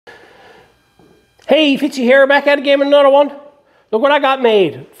Hey, Fitzy here, back at it again with another one. Look what I got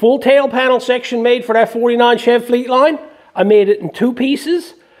made. Full tail panel section made for that 49 Chevy Fleetline. I made it in two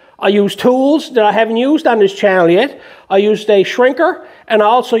pieces. I used tools that I haven't used on this channel yet. I used a shrinker and I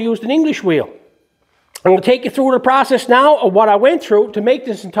also used an English wheel. I'm going to take you through the process now of what I went through to make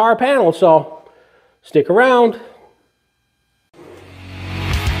this entire panel, so stick around.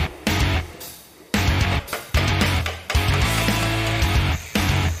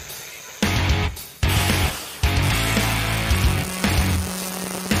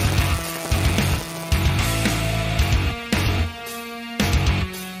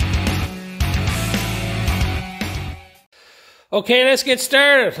 Okay, let's get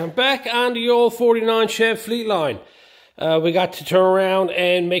started. I'm back on the old 49 Chevy Fleetline. We got to turn around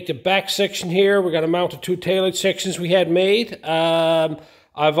and make the back section here. We got to mount the two taillight sections we had made.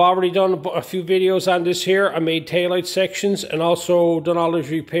 I've already done a few videos on this here. I made taillight sections and also done all those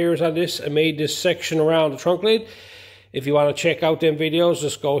repairs on this. I made this section around the trunk lid. If you want to check out them videos,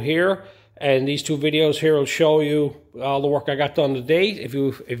 just go here. And these two videos here will show you all the work I got done to date.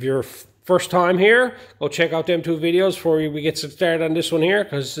 If you're first time here, go check out them two videos before we get started on this one here,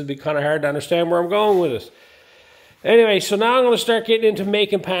 because it'll be kind of hard to understand where I'm going with it. Anyway, so now I'm going to start getting into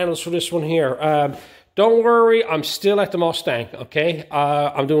making panels for this one here. Don't worry, I'm still at the Mustang, okay?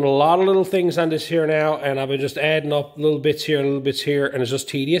 I'm doing a lot of little things on this here now, and I've been just adding up little bits here and little bits here, and it's just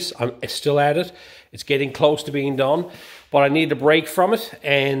tedious. I'm still at it. It's getting close to being done, but I need a break from it,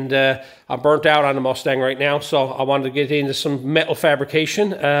 and I'm burnt out on the Mustang right now, so I wanted to get into some metal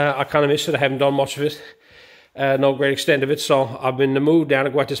fabrication. I kind of missed it. I haven't done much of it, no great extent of it, so I've been in the mood down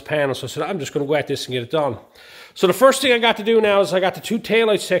to go at this panel, so I said, I'm just going to go at this and get it done. So the first thing I got to do now is I got the two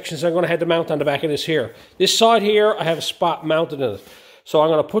taillight sections I'm going to have to mount on the back of this here. This side here, I have a spot mounted in it. So I'm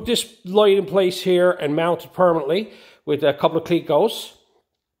going to put this light in place here and mount it permanently with a couple of clecos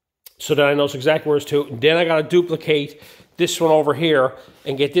so that I know exactly where it's to. And then I got to duplicate this one over here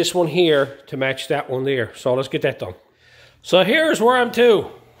and get this one here to match that one there. So let's get that done. So here's where I'm to.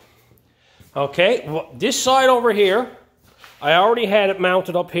 Okay, this side over here, I already had it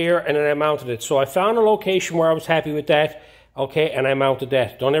mounted up here, and then I mounted it. So I found a location where I was happy with that, okay, and I mounted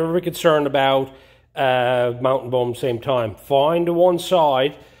that. Don't ever be concerned about mounting both at the same time. Find the one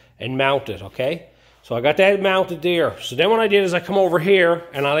side and mount it, okay? So I got that mounted there. So then what I did is I come over here,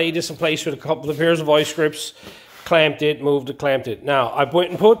 and I laid this in place with a couple of pairs of vice grips, clamped it, moved it, clamped it. Now, I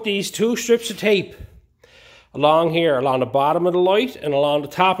went and put these two strips of tape along here, along the bottom of the light and along the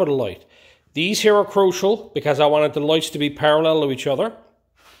top of the light. These here are crucial because I wanted the lights to be parallel to each other,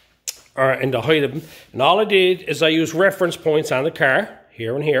 and the height of them. And all I did is I used reference points on the car,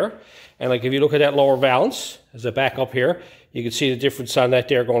 here and here. And like if you look at that lower valance, as I back up here, you can see the difference on that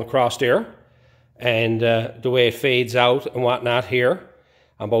there going across there. And the way it fades out and whatnot here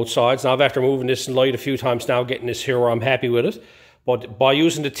on both sides. Now, after moving this light a few times now, getting this here where I'm happy with it. But by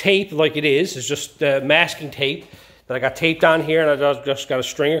using the tape like it is, it's just masking tape. I got taped on here, and I just got a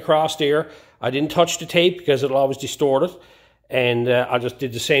string across there. I didn't touch the tape because it'll always distort it. And I just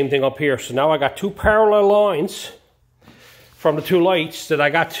did the same thing up here. So now I got two parallel lines from the two lights that I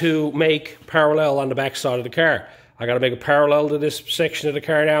got to make parallel on the back side of the car. I got to make a parallel to this section of the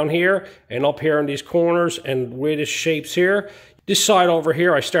car down here and up here in these corners and where this shapes here. This side over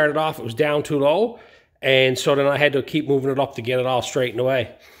here, I started off, it was down too low. And so then I had to keep moving it up to get it all straightened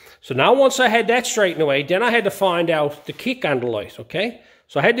away. So now once I had that straightened away, then I had to find out the kick on the light, okay?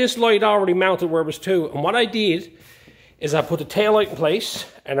 So I had this light already mounted where it was to, and what I did is I put the tail light in place,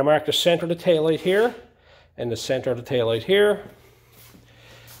 and I marked the center of the tail light here, and the center of the tail light here,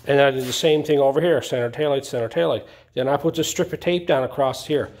 and I did the same thing over here, center tail light, center tail light. Then I put this strip of tape down across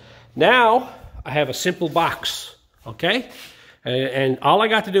here. Now I have a simple box, okay? And all I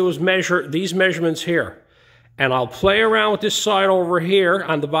got to do is measure these measurements here. And I'll play around with this side over here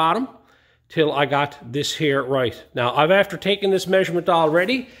on the bottom till I got this here right. Now, after taking this measurement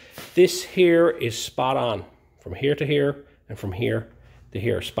already, this here is spot on. From here to here and from here to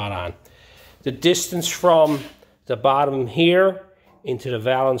here, spot on. The distance from the bottom here into the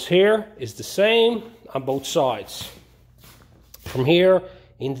valance here is the same on both sides. From here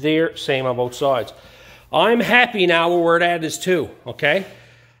in there, same on both sides. I'm happy now where that is too, okay?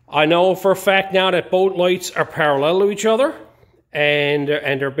 I know for a fact now that both lights are parallel to each other, and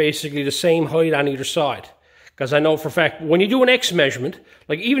they're basically the same height on either side. Because I know for a fact, when you do an X measurement,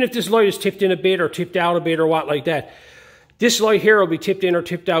 like even if this light is tipped in a bit or tipped out a bit or what like that, this light here will be tipped in or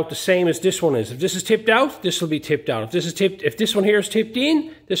tipped out the same as this one is. If this is tipped out, this will be tipped out. If this one here is tipped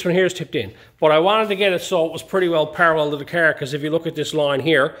in, this one here is tipped in. But I wanted to get it so it was pretty well parallel to the car, because if you look at this line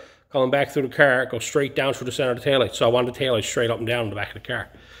here, coming back through the car, it goes straight down through the center of the taillight. So I wanted the taillight straight up and down in the back of the car.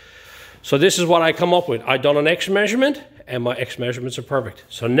 So this is what I come up with. I done an X measurement, and my X measurements are perfect.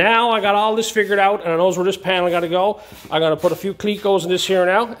 So now I got all this figured out, and I knows where this panel got to go. I'm going to put a few clecos in this here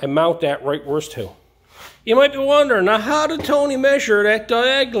now and mount that right where it's to. You might be wondering, now how did Tony measure that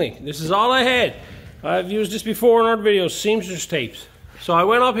diagonally? This is all I had. I've used this before in other videos, seamstress tapes. So I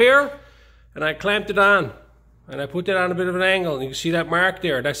went up here, and I clamped it on. And I put that on a bit of an angle, and you can see that mark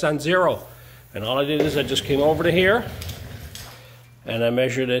there, that's on 0. And all I did is I just came over to here, and I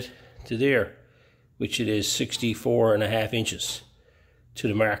measured it to there, which it is 64.5 inches to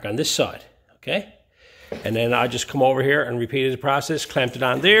the mark on this side, okay? And then I just come over here and repeated the process, clamped it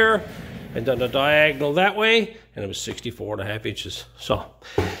on there, and done the diagonal that way, and it was 64.5 inches. So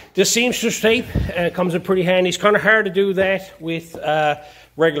this seamstress tape comes in pretty handy. It's kind of hard to do that with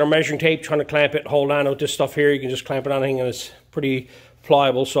regular measuring tape, trying to clamp it, hold on with this stuff here. You can just clamp it on anything, and it's pretty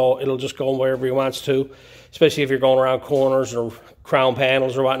pliable, so it'll just go wherever you want to, especially if you're going around corners or crown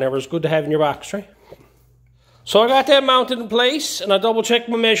panels or whatever. It's good to have in your box, right? So I got that mounted in place, and I double checked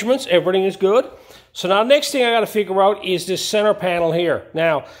my measurements. Everything is good. So now the next thing I got to figure out is this center panel here.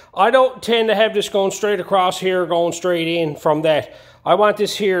 Now, I don't tend to have this going straight across here, going straight in from that. I want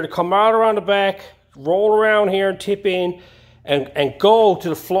this here to come out around the back, roll around here and tip in, and go to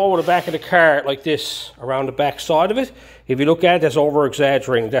the flow of the back of the car like this, around the back side of it. If you look at it, that's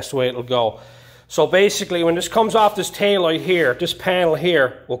over-exaggerating. That's the way it'll go. So basically, when this comes off this taillight here, this panel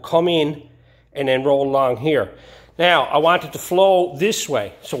here will come in and then roll along here. Now, I want it to flow this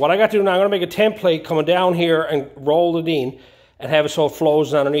way. So what I got to do now, I'm going to make a template coming down here and roll it in and have it so it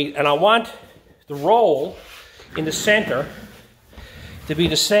flows underneath. And I want the roll in the center to be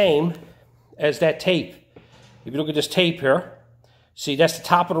the same as that tape. If you look at this tape here, see, that's the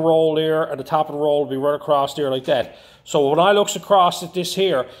top of the roll there, and the top of the roll will be right across there like that. So when I looks across at this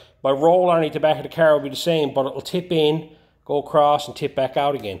here, my roll underneath the back of the car will be the same, but it'll tip in, go across, and tip back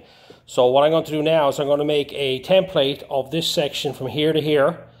out again. So what I'm going to do now is I'm going to make a template of this section from here to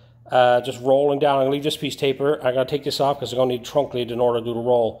here, just rolling down. I'm going to leave this piece of tape here. I'm going to take this off because I'm going to need trunk lid in order to do the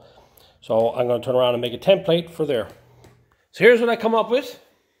roll. So I'm going to turn around and make a template for there. So here's what I come up with.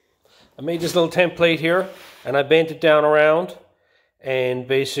 I made this little template here, and I bent it down around. And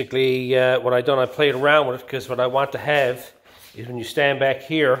basically what I done, I played around with it, because what I want to have is when you stand back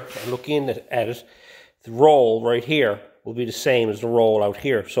here and look in at it, the roll right here will be the same as the roll out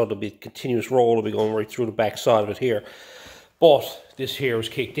here. So it'll be a continuous roll, it'll be going right through the back side of it here. But this here is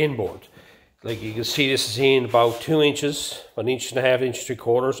kicked inboard. Like you can see, this is in about 2 inches, 1.5 inches,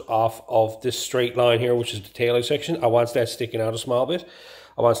 3/4 off of this straight line here, which is the taillight section. I want that sticking out a small bit.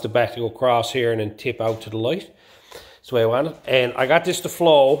 I want the back to go across here and then tip out to the light. That's the way I want it. And I got this to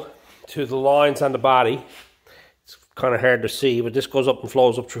flow to the lines on the body. It's kind of hard to see, but this goes up and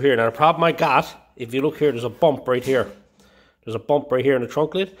flows up through here. Now the problem I got, if you look here, there's a bump right here. There's a bump right here in the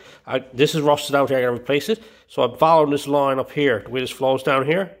trunk lid. This is rusted out here, I gotta replace it. So I'm following this line up here. The way this flows down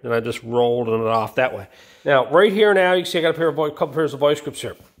here, then I just rolled it off that way. Now, right here now, you can see I got a couple pairs of vice grips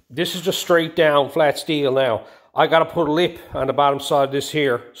here. This is just straight down, flat steel now. I gotta put a lip on the bottom side of this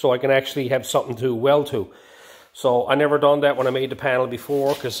here so I can actually have something to weld to. So I never done that when I made the panel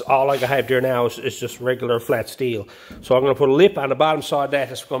before, because all I have there now is just regular flat steel. So I'm going to put a lip on the bottom side of that.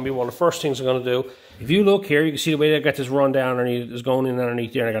 That's going to be one of the first things I'm going to do. If you look here, you can see the way I got this run down underneath, it's going in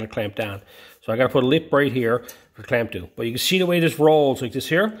underneath there, and I got to clamp down. So I got to put a lip right here for clamp to. But you can see the way this rolls like this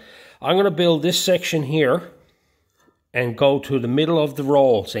here. I'm going to build this section here and go to the middle of the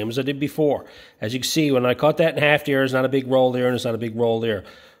roll, same as I did before. As you can see, when I cut that in half, there's not a big roll there, and it's not a big roll there.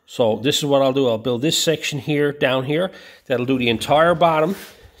 So this is what I'll do. I'll build this section here, down here. That'll do the entire bottom.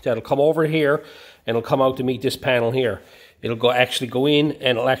 That'll come over here, and it'll come out to meet this panel here. It'll actually go in,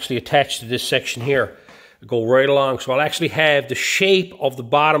 and it'll actually attach to this section here. It'll go right along. So I'll actually have the shape of the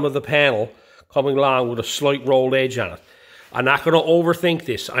bottom of the panel coming along with a slight rolled edge on it. I'm not going to overthink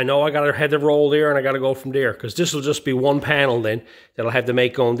this. I know I got to have the roll there, and I got to go from there, because this will just be one panel then that I'll have to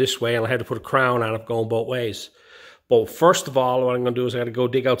make going this way, and I'll have to put a crown on it going both ways. But first of all, what I'm going to do is I got to go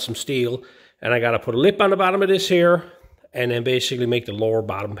dig out some steel, and I got to put a lip on the bottom of this here, and then basically make the lower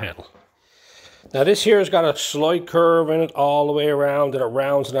bottom panel. Now this here has got a slight curve in it all the way around, and it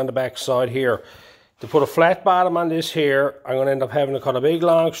rounds it on the back side here. To put a flat bottom on this here, I'm going to end up having to cut a big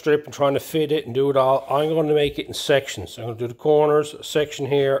long strip and trying to fit it and do it all. I'm going to make it in sections. I'm going to do the corners, a section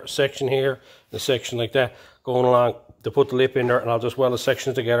here, and a section like that, going along to put the lip in there, and I'll just weld the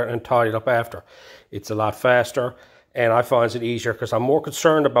sections together and tie it up after. It's a lot faster. And I find it easier because I'm more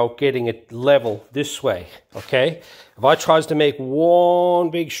concerned about getting it level this way, okay? If I tries to make one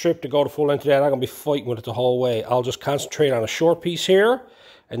big strip to go the full length of that, I'm going to be fighting with it the whole way. I'll just concentrate on a short piece here,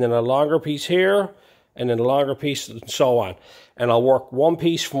 and then a longer piece here, and then a longer piece, and so on. and I'll work one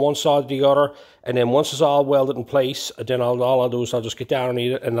piece from one side to the other, and then once it's all welded in place, then all I'll do is I'll just get down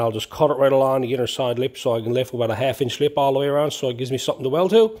underneath it, and I'll just cut it right along the inner side lip, so I can lift about a 1/2 inch lip all the way around, so it gives me something to weld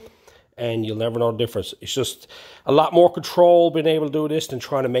to, and you'll never know the difference. It's just a lot more control being able to do this than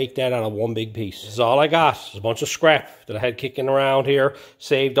trying to make that out of one big piece. This is all I got. It's a bunch of scrap that I had kicking around here,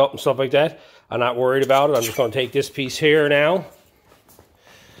 saved up and stuff like that. I'm not worried about it. I'm just going to take this piece here now,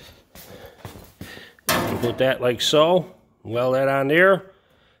 and put that like so, weld that on there,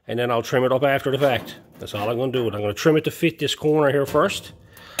 and then I'll trim it up after the fact. That's all I'm going to do. I'm going to trim it to fit this corner here first.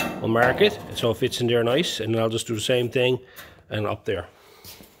 I'll mark it so it fits in there nice, and then I'll just do the same thing and up there.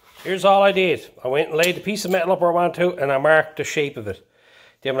 Here's all I did. I went and laid the piece of metal up where I wanted to, and I marked the shape of it.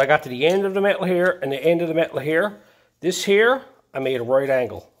 Then when I got to the end of the metal here and the end of the metal here, this here, I made a right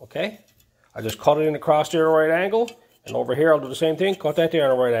angle, okay? I just cut it in across there at a right angle, and over here I'll do the same thing, cut that there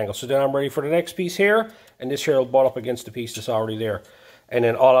at a right angle. So then I'm ready for the next piece here, and this here will butt up against the piece that's already there. And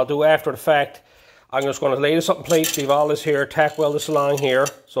then all I'll do after the fact, I'm just going to lay this up in place, leave all this here, tack weld this along here,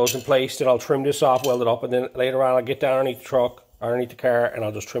 so it's in place, then I'll trim this off, weld it up, and then later on I'll get down underneath the truck, underneath the car, and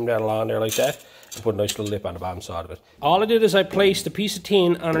I'll just trim that along there like that, and put a nice little lip on the bottom side of it. All I did is I placed a piece of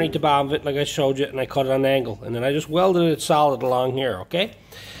tin underneath the bottom of it, like I showed you, and I cut it on an angle, and then I just welded it solid along here, okay?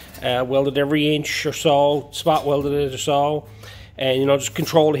 Welded every inch or so, spot welded it or so, and you know, just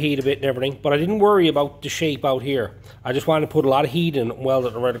control the heat a bit and everything. But I didn't worry about the shape out here. I just wanted to put a lot of heat in it and weld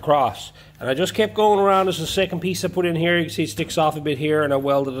it right across. And I just kept going around. This is the second piece I put in here. You can see it sticks off a bit here, and I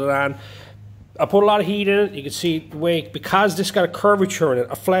welded it on. I put a lot of heat in it. You can see the way, because this got a curvature in it,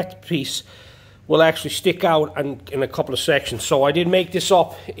 a flat piece will actually stick out in a couple of sections. So I did make this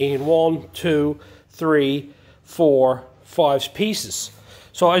up in 1, 2, 3, 4, 5 pieces.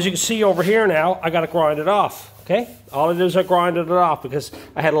 So as you can see over here now, I got to grind it off, okay? All I did is I grinded it off because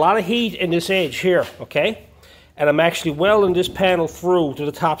I had a lot of heat in this edge here, okay? And I'm actually welding this panel through to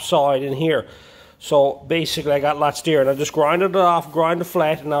the top side in here. So basically I got lots there, and I just grinded it off, grind it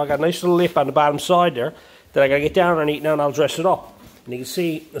flat, and now I got a nice little lip on the bottom side there that I got to get down underneath now, and I'll dress it up. And you can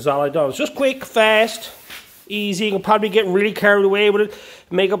see that's all I've done. It's just quick, fast, easy. You can probably get really carried away with it,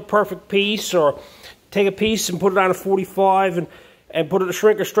 make a perfect piece, or take a piece and put it on a 45 and put it in a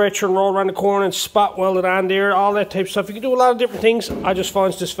shrinker stretcher and roll around the corner and spot weld it on there, all that type of stuff. You can do a lot of different things. I just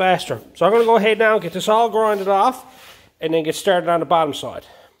find this faster. So I'm going to go ahead now and get this all grinded off and then get started on the bottom side.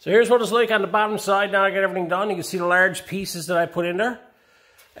 So here's what it's like on the bottom side. Now I got everything done. You can see the large pieces that I put in there.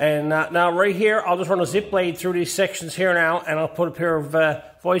 And now right here, I'll just run a zip blade through these sections here now, and I'll put a pair of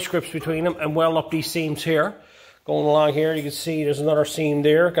vice grips between them and weld up these seams here. Going along here, you can see there's another seam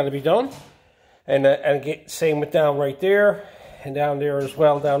there, got to be done. And get same with down right there. And down there as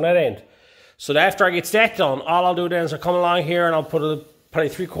well, down that end. So after I get that done, all I'll do then is I'll come along here and I'll put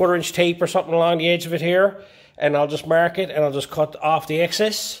probably 3/4 inch tape or something along the edge of it here, and I'll just mark it, and I'll just cut off the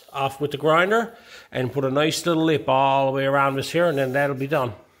excess off with the grinder and put a nice little lip all the way around this here, and then that'll be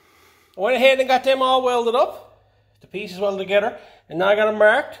done. I went ahead and got them all welded up, the pieces welded together, and now I got them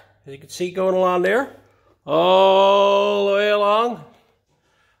marked, as you can see going along there, all the way along.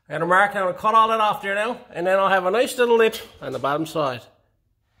 And I'm marking, I'm going to cut all that off there now, and then I'll have a nice little lip on the bottom side.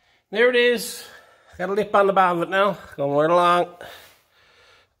 There it is. Got a lip on the bottom of it now, going right along,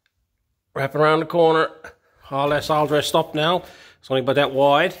 wrapping around the corner. All that's all dressed up now. It's only about that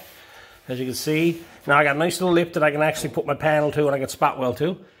wide, as you can see. Now I got a nice little lip that I can actually put my panel to, and I can spot weld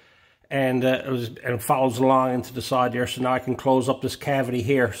to. And it follows along into the side there, so now I can close up this cavity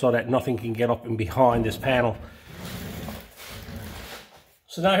here so that nothing can get up in behind this panel.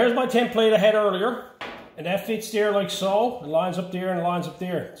 So now here's my template I had earlier, and that fits there like so. It lines up there and it lines up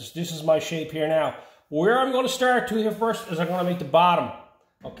there. This is my shape here now. Where I'm going to start to here first is I'm going to make the bottom,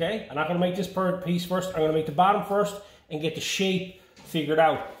 okay? I'm not going to make this piece first. I'm going to make the bottom first and get the shape figured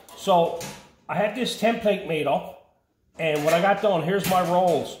out. So I had this template made up, and what I got done, here's my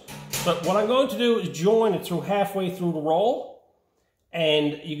rolls. So what I'm going to do is join it through halfway through the roll.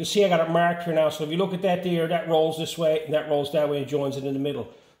 And you can see I got it marked here now. So if you look at that there, that rolls this way and that rolls that way and joins it in the middle.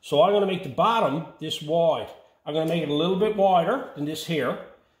 So I'm going to make the bottom this wide. I'm going to make it a little bit wider than this here.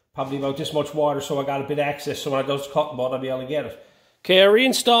 Probably about this much wider, so I got a bit of access, so when I go to cutting board, I'll be able to get it. Okay, I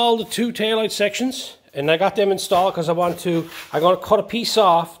reinstalled the 2 taillight sections, and I got them installed because I'm going to cut a piece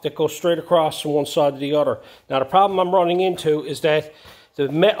off that goes straight across from one side to the other. Now the problem I'm running into is that the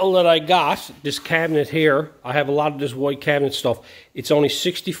metal that I got, this cabinet here, I have a lot of this white cabinet stuff. It's only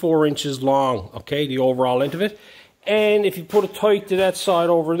 64 inches long, okay, the overall length of it. And if you put it tight to that side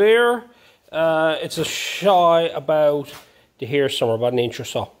over there, it's a shy about to here somewhere, about 1 inch or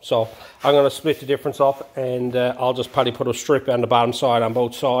so. So I'm going to split the difference up, and I'll just probably put a strip on the bottom side on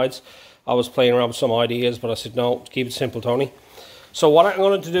both sides. I was playing around with some ideas, but I said, no, keep it simple, Tony. So what I'm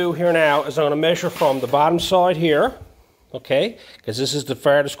going to do here now is I'm going to measure from the bottom side here, okay, because this is the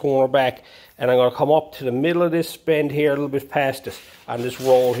farthest corner back, and I'm going to come up to the middle of this bend here, a little bit past it, on this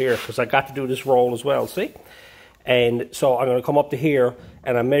roll here, because I got to do this roll as well, see? And so I'm going to come up to here,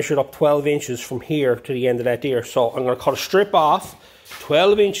 and I measured up 12 inches from here to the end of that there. So I'm going to cut a strip off,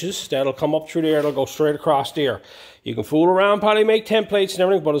 12 inches, that'll come up through there, it'll go straight across there. You can fool around, probably make templates and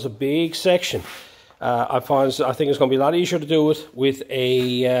everything, but it's a big section. I think it's going to be a lot easier to do it with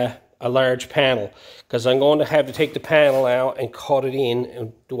a large panel, because I'm going to have to take the panel out and cut it in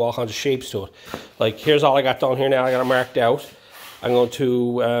and do all kinds of shapes to it. Like, here's all I got done here now, I got it marked out. I'm going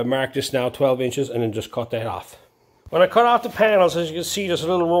to mark this now 12 inches and then just cut that off. When I cut off the panels, as you can see, there's a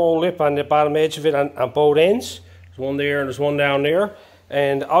little roll lip on the bottom edge of it on both ends. There's one there and there's one down there.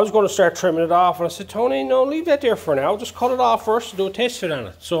 And I was going to start trimming it off, and I said, Tony, no, leave that there for now. Just cut it off first and do a test fit on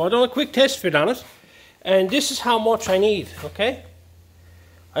it. So I done a quick test fit on it. And this is how much I need, okay?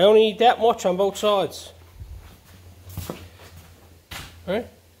 I only need that much on both sides. Alright?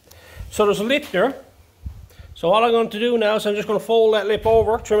 So there's a lip there. So all I'm going to do now is I'm just going to fold that lip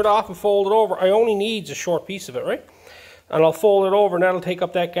over, trim it off and fold it over. I only need a short piece of it, right? And I'll fold it over and that'll take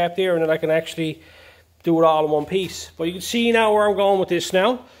up that gap there, and then I can actually do it all in one piece. But you can see now where I'm going with this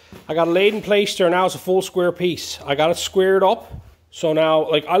now. I got it laid in place there, now it's a full square piece. I got it squared up. So now,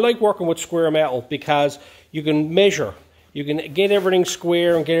 like, I like working with square metal because you can measure. You can get everything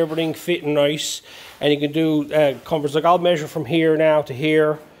square and get everything fitting nice. And you can do covers. Like, I'll measure from here now to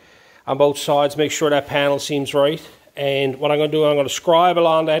here on both sides, make sure that panel seems right. And what I'm going to do, I'm going to scribe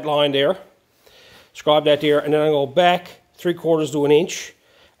along that line there. Scribe that there, and then I'm going to go back 3/4 to an inch.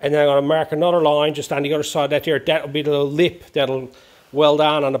 And then I'm going to mark another line just on the other side of that there. That'll be the little lip that'll weld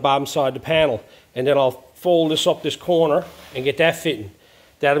on the bottom side of the panel. And then I'll fold this up this corner and get that fitting.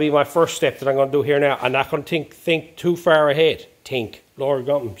 That'll be my first step that I'm going to do here now. I'm not going to think too far ahead. Think. Lord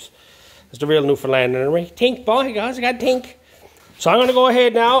Gumpums. That's the real Newfoundlander, right? Think, boy, guys, I got to think. So I'm going to go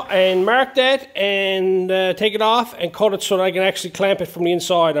ahead now and mark that and take it off and cut it so that I can actually clamp it from the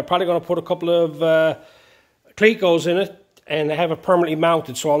inside. I'm probably going to put a couple of clecos in it and have it permanently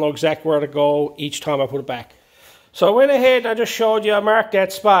mounted so I'll know exactly where to go each time I put it back. So I went ahead and I just showed you, I marked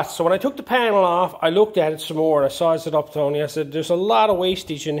that spot. So when I took the panel off, I looked at it some more and I sized it up, Tony. I said, there's a lot of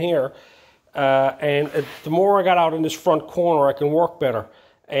wastage in here. The more I got out in this front corner, I can work better.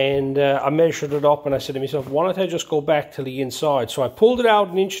 And I measured it up and I said to myself, why don't I just go back to the inside? So I pulled it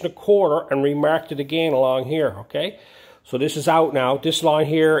out 1.25 inches and remarked it again along here, okay? So this is out now. This line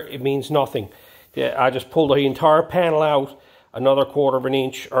here, it means nothing. I just pulled the entire panel out another 1/4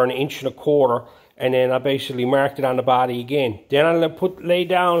 inch or 1.25 inches. And then I basically marked it on the body again. Then I lay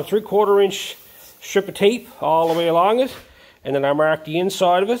down a 3/4 inch strip of tape all the way along it. And then I marked the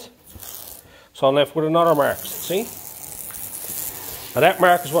inside of it. So I'm left with another mark, see? Now that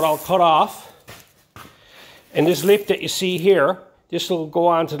mark is what I'll cut off. And this lip that you see here, this will go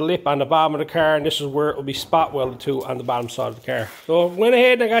onto the lip on the bottom of the car, and this is where it will be spot welded to on the bottom side of the car. So I went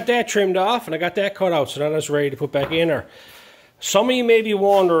ahead and I got that trimmed off and I got that cut out, so now it's ready to put back in there. Some of you may be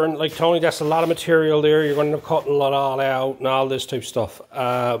wondering, like, Tony, that's a lot of material there, you're going to end up cutting a lot all out and all this type of stuff.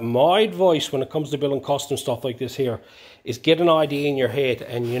 My advice when it comes to building custom stuff like this here is get an idea in your head,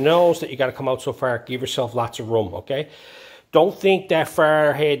 and you know that you got to come out so far, give yourself lots of room, okay? Don't think that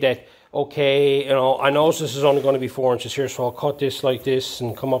far ahead that, okay, you know, I know this is only going to be 4 inches here, so I'll cut this like this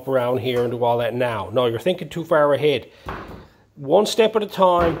and come up around here and do all that now. No, you're thinking too far ahead. One step at a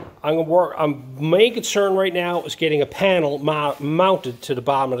time. I'm main concern right now is getting a panel mounted to the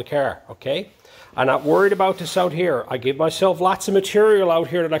bottom of the car, okay? I'm not worried about this out here. I give myself lots of material out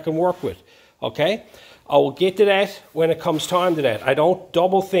here that I can work with, okay? I will get to that when it comes time to that. I don't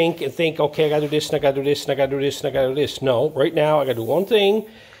double think and think, okay, I got to do this and I got to do this and I got to do this and I got to do this. No, right now I got to do one thing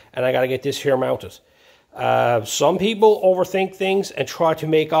and I got to get this here mounted. Some people overthink things and try to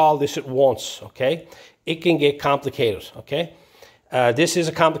make all this at once, okay? It can get complicated, okay? This is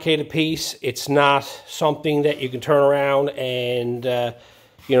a complicated piece. It's not something that you can turn around and,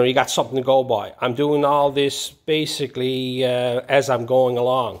 you know, you got something to go by. I'm doing all this basically as I'm going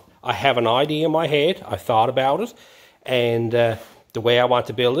along. I have an idea in my head. I thought about it and the way I want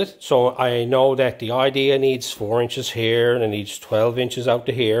to build it. So I know that the idea needs 4 inches here and it needs 12 inches out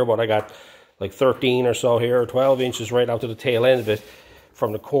to here. But I got like 13 or so here, or 12 inches right out to the tail end of it.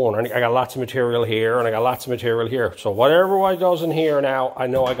 From the corner, and I got lots of material here, and I got lots of material here. So whatever I does in here now, I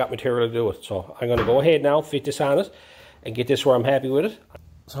know I got material to do it. So I'm going to go ahead now, fit this on it, and get this where I'm happy with it.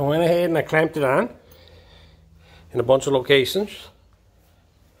 So I went ahead and I clamped it on in a bunch of locations,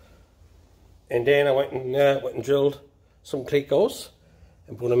 and then I went and drilled some clecos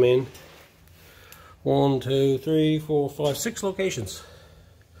and put them in 1, 2, 3, 4, 5, 6 locations.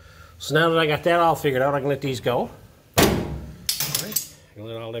 So now that I got that all figured out, I can let these go. Alright, I can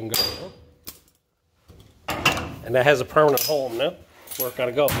let all them go. And that has a permanent home now. Where it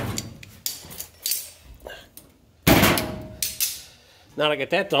gotta go. Now that I get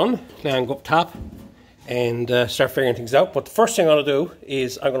that done, now I can go up top and start figuring things out. But the first thing I'm going to do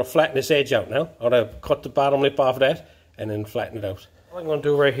is I'm going to flatten this edge out now. I'm going to cut the bottom lip off of that and then flatten it out. What I'm going to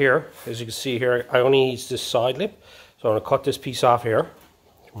do right here, as you can see here, I only use this side lip. So I'm going to cut this piece off here,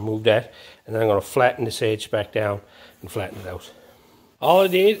 remove that, and then I'm going to flatten this edge back down and flatten it out. All I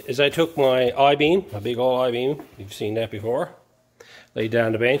did is I took my I-beam, my big old I-beam, you've seen that before, laid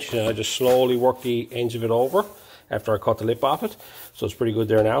down the bench, and I just slowly worked the ends of it over after I cut the lip off it. So it's pretty good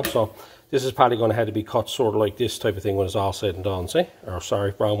there now. So this is probably going to have to be cut sort of like this type of thing when it's all said and done, see? Or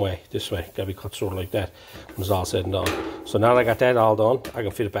sorry, wrong way, this way. Got to be cut sort of like that when it's all said and done. So now that I got that all done, I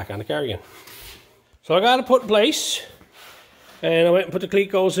can fit it back on the car again. So I got it put in place. And I went and put the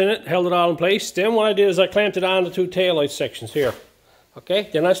clecos in it, held it all in place. Then what I did is I clamped it on the two taillight sections here. Okay,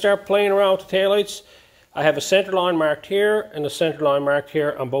 then I start playing around with the taillights. I have a center line marked here and a center line marked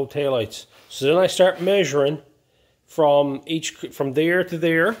here on both taillights. So then I start measuring from there to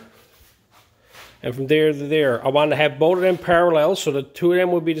there, and from there to there. I wanted to have both of them parallel, so the two of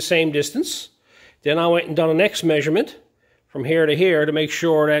them would be the same distance. Then I went and done a next measurement from here to here to make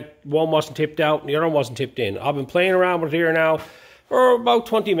sure that one wasn't tipped out and the other one wasn't tipped in. I've been playing around with it here now for about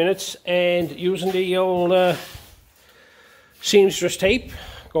 20 minutes and using the old seamstress tape,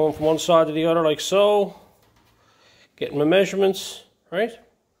 going from one side to the other like so, getting my measurements, right?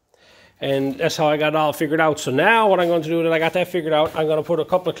 And that's how I got it all figured out. So now what I'm going to do, that I got that figured out, I'm going to put a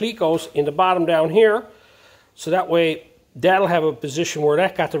couple of clecos in the bottom down here. So that way, that'll have a position where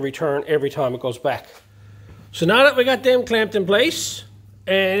that got to return every time it goes back. So now that we got them clamped in place,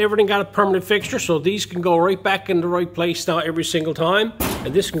 and everything got a permanent fixture, so these can go right back in the right place now every single time.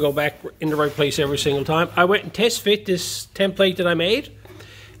 And this can go back in the right place every single time. I went and test fit this template that I made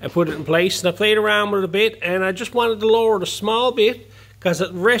and put it in place. And I played around with it a bit, and I just wanted to lower it a small bit, because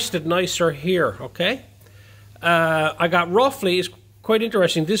it rested nicer here, okay? I got roughly, it's quite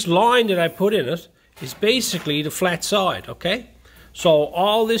interesting, this line that I put in it is basically the flat side, okay? So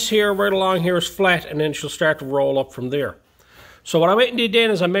all this here, right along here is flat, and then she'll start to roll up from there. So what I went and did then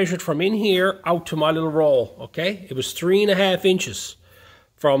is I measured from in here out to my little roll, okay? It was 3.5 inches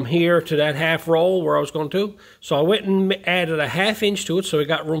from here to that half roll where I was going to. So I went and added a 1/2 inch to it, so we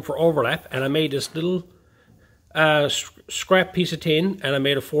got room for overlap, and I made this little scrap piece of tin, and I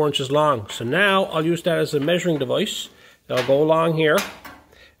made it 4 inches long. So now I'll use that as a measuring device. I'll go along here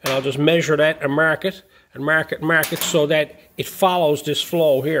and I'll just measure that and mark it and mark it and mark it so that it follows this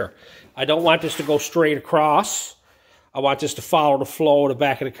flow here. I don't want this to go straight across. I want this to follow the flow of the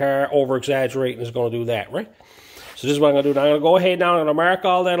back of the car. Over exaggerating is going to do that, right? So this is what I'm going to do now. I'm going to go ahead now and I'm going to mark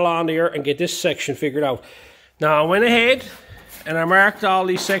all that along there and get this section figured out. Now I went ahead and I marked all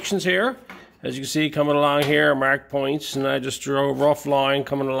these sections here. As you can see, coming along here, marked points, and I just drew a rough line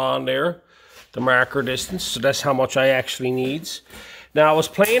coming along there, the marker distance, so that's how much I actually needs. Now, I was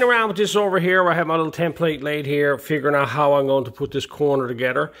playing around with this over here, where I have my little template laid here, figuring out how I'm going to put this corner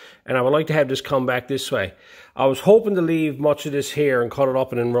together, and I would like to have this come back this way. I was hoping to leave much of this here and cut it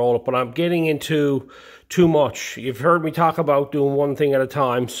up and then roll it, but I'm getting into too much. You've heard me talk about doing one thing at a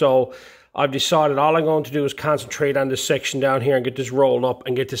time, so I've decided all I'm going to do is concentrate on this section down here and get this rolled up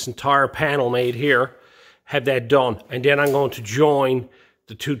and get this entire panel made here, have that done. And then I'm going to join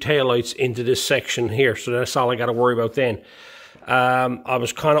the two taillights into this section here. So that's all I got to worry about then. I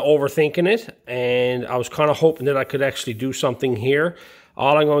was kind of overthinking it, and I was kind of hoping that I could actually do something here.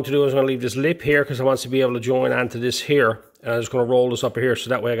 All I'm going to do is I'm going to leave this lip here because I want to be able to join onto this here. And I'm just going to roll this up here so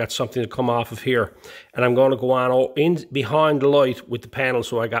that way I got something to come off of here. And I'm going to go on in behind the light with the panel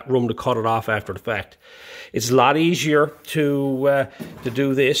so I got room to cut it off after the fact. It's a lot easier to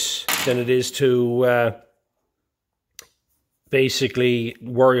do this than it is to basically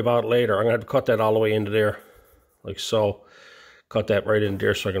worry about it later. I'm going to have to cut that all the way into there, like so. Cut that right in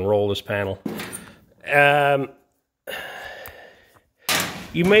there so I can roll this panel.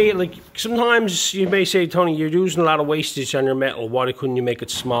 You may, like, sometimes you may say, Tony, you're using a lot of wastage on your metal. Why couldn't you make it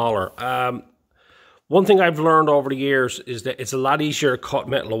smaller? One thing I've learned over the years is that it's a lot easier to cut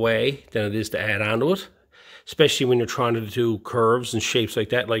metal away than it is to add onto it. Especially when you're trying to do curves and shapes like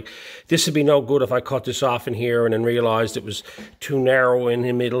that. Like, this would be no good if I cut this off in here and then realized it was too narrow in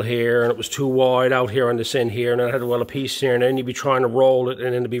the middle here and it was too wide out here on this end here, and then I had to weld a piece here, and then you'd be trying to roll it, and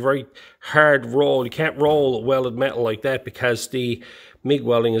then it'd be very hard to roll. You can't roll welded metal like that because the MIG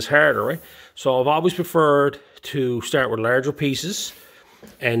welding is harder, right? So I've always preferred to start with larger pieces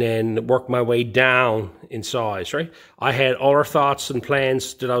and then work my way down in size, right? I had other thoughts and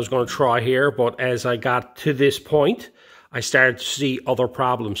plans that I was going to try here, but as I got to this point, I started to see other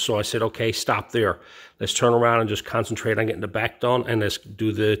problems. So I said, okay, stop there. Let's turn around and just concentrate on getting the back done, and let's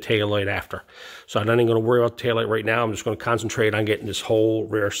do the tail light after. So I'm not even going to worry about the tail light right now. I'm just going to concentrate on getting this whole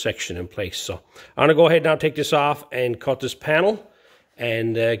rear section in place. So I'm going to go ahead now, take this off and cut this panel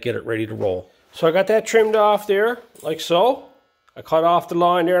and get it ready to roll. So I got that trimmed off there, like so. I cut off the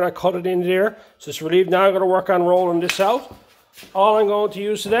line there and I cut it in there. So it's relieved. Now I'm going to work on rolling this out. All I'm going to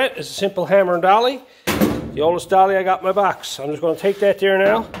use to that is a simple hammer and dolly. The oldest dolly I got in my box. I'm just going to take that there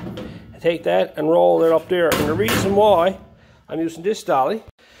now, and take that and roll it up there. And the reason why I'm using this dolly,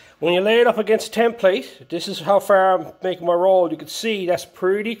 when you lay it up against a template, this is how far I'm making my roll. You can see that's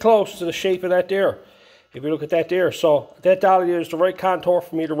pretty close to the shape of that there. If you look at that there. So that dolly there is the right contour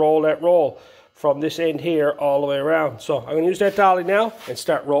for me to roll that roll from this end here all the way around. So I'm going to use that dolly now and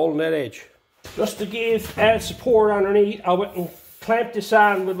start rolling that edge. Just to give added support underneath, I went and clamped this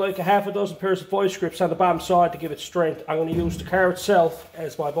on with like a half a dozen pairs of vice grips on the bottom side to give it strength. I'm going to use the car itself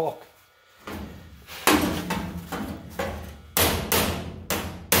as my buck.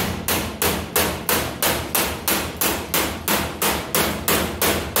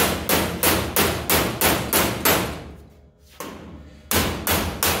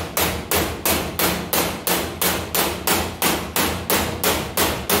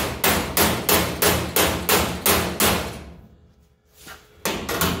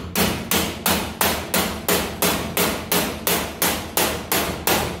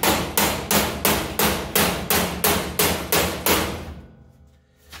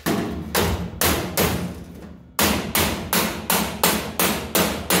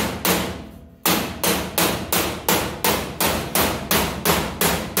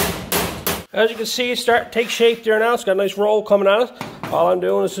 As you can see, it's starting to take shape there now. It's got a nice roll coming on it. All I'm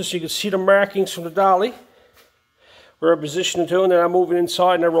doing is just, you can see the markings from the dolly where I position it to, and then I'm moving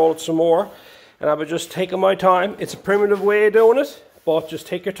inside and I roll it some more. And I've been just taking my time. It's a primitive way of doing it, but just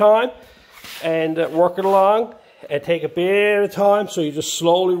take your time and work it along and take a bit at a time. So you just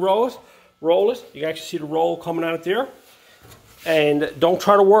slowly roll it. You can actually see the roll coming out there. And don't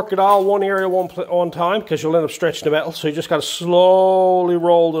try to work it all one area one time, because you'll end up stretching the metal. So you just got to slowly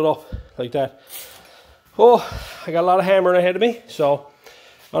roll it up like that. Oh, I got a lot of hammering ahead of me, so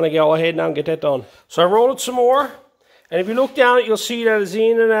I'm going to go ahead now and get that done. So I rolled it some more, and if you look down it, you'll see that it's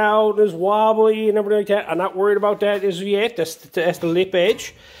in and out, it's wobbly and everything like that. I'm not worried about that as yet. That's the lip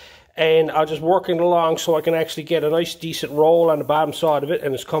edge. And I'm just working it along so I can actually get a nice decent roll on the bottom side of it,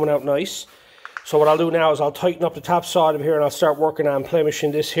 and it's coming out nice. So what I'll do now is I'll tighten up the top side of here, and I'll start working on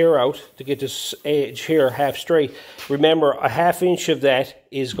plemishing this here out to get this edge here half straight. Remember, a ½ inch of that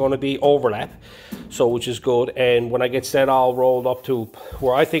is going to be overlap, so which is good. And when I get that all rolled up to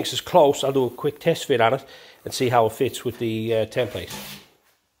where I think is close, I'll do a quick test fit on it and see how it fits with the template.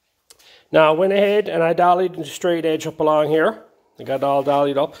 Now I went ahead and I dollied the straight edge up along here. I got it all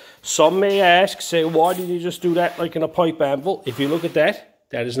dollied up. Some may ask, say, why did you just do that like in a pipe anvil? If you look at that,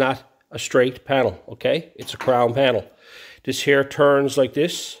 that is not a straight panel, okay? It's a crown panel. This here turns like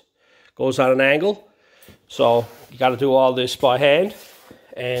this, goes on an angle. So you got to do all this by hand.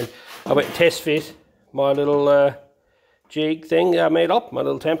 And I went and test fit my little jig thing I made up, my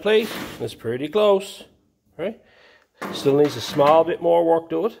little template. It's pretty close, right? Still needs a small bit more work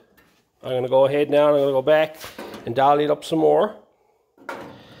to it. I'm going to go ahead now and I'm going to go back and dolly it up some more.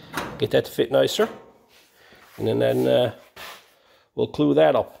 Get that to fit nicer. And then we'll glue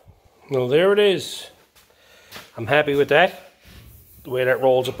that up. Well, there it is. I'm happy with that. The way that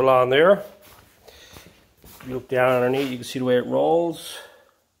rolls up along there. If you look down underneath, you can see the way it rolls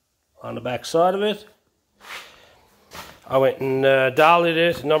on the back side of it. I went and dollied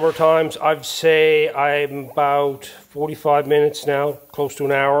it a number of times. I'd say I'm about 45 minutes now, close to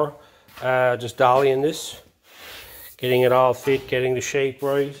an hour, just dollying this. Getting it all fit, getting the shape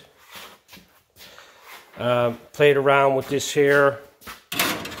right. Played around with this here.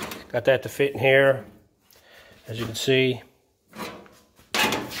 Got that to fit in here, as you can see.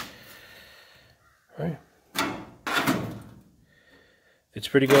 Right. It's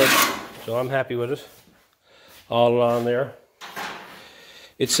pretty good, so I'm happy with it. All along there.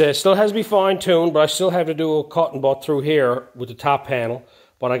 It still has to be fine-tuned, but I still have to do a cut and butt through here with the top panel.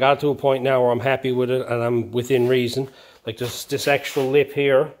 But I got to a point now where I'm happy with it, and I'm within reason. Like this extra lip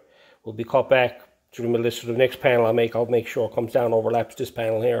here will be cut back through the middle of this. So the next panel I'll make sure it comes down, overlaps this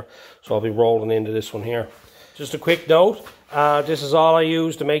panel here. So I'll be rolling into this one here. Just a quick note, this is all I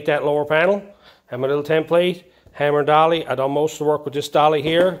use to make that lower panel. Have my little template, Hammer and dolly. I done most of the work with this dolly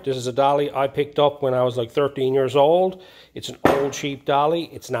here. This is a dolly I picked up when I was like 13 years old. It's an old cheap dolly.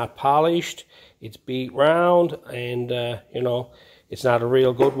 It's not polished. It's beat round, and you know, it's not a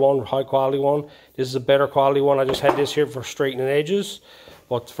real good one, high quality one. This is a better quality one. I just had this here for straightening edges,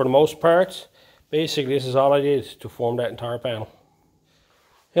 but for the most part, basically this is all I did to form that entire panel.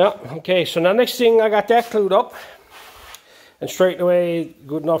 Yeah, okay, so now next thing, I got that glued up and straightened away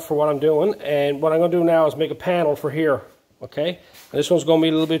good enough for what I'm doing. And what I'm going to do now is make a panel for here, okay? And this one's going to be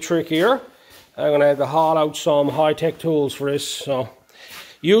a little bit trickier. I'm going to have to haul out some high-tech tools for this. So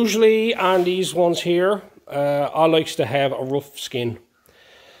usually on these ones here, I like to have a rough skin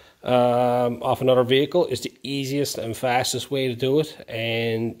off another vehicle. It's the easiest and fastest way to do it,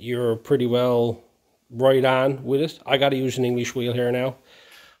 and you're pretty well right on with it. I got to use an English wheel here now.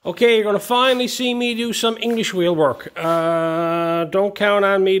 Okay, you're going to finally see me do some English wheel work. Don't count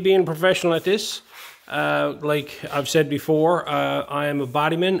on me being professional at this. Like I've said before, I am a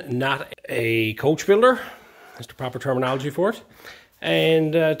bodyman, not a coach builder. That's the proper terminology for it.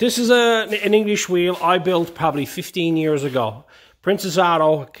 And this is an English wheel I built probably 15 years ago. Princess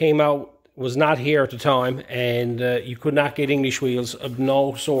Auto came out, was not here at the time, and you could not get English wheels of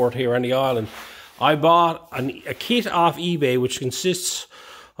no sort here on the island. I bought a kit off eBay which consists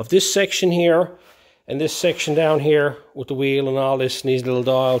of this section here and this section down here with the wheel and all this, and these little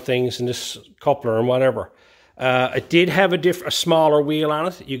dial things and this coupler and whatever. It did have a smaller wheel on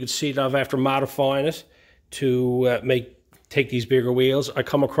it. You could see that I've after modifying it to take these bigger wheels. I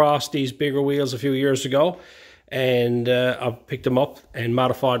come across these bigger wheels a few years ago, and I picked them up and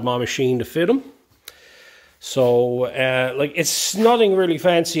modified my machine to fit them. So, like, it's nothing really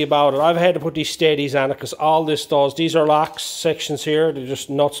fancy about it. I've had to put these steadies on it because all this does, these are locks sections here. They're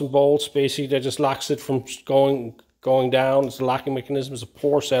just nuts and bolts, basically. That just locks it from going down. It's a locking mechanism. It's a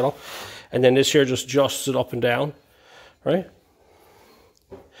pour settle. And then this here just adjusts it up and down, right?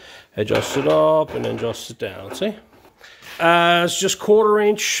 Adjust it up and then adjust it down, see? It's just 1/4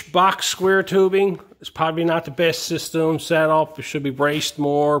 inch box square tubing. It's probably not the best system set up. It should be braced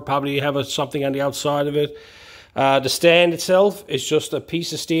more. Probably have something on the outside of it. The stand itself is just a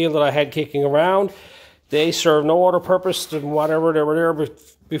piece of steel that I had kicking around. They serve no other purpose than whatever they were there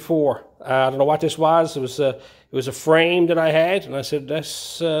before. I don't know what this was. It was a frame that I had, and I said,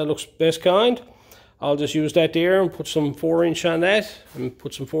 this looks best kind. I'll just use that there and put some 4-inch on that, and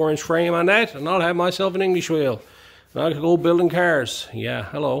put some 4-inch frame on that, and I'll have myself an English wheel. And I could go building cars. Yeah,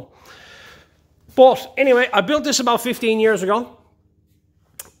 hello. But anyway, I built this about 15 years ago.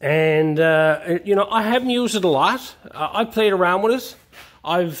 And, you know, I haven't used it a lot. I've played around with it.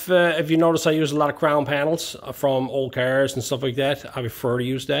 If you notice, I use a lot of crown panels from old cars and stuff like that. I prefer to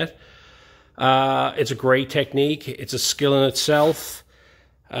use that. It's a great technique. It's a skill in itself.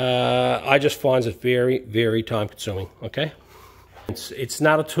 I just find it very, very time consuming, okay? It's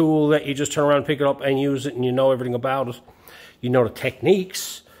not a tool that you just turn around, pick it up and use it and you know everything about it. You know the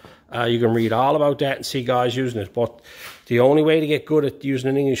techniques. You can read all about that and see guys using it. But the only way to get good at using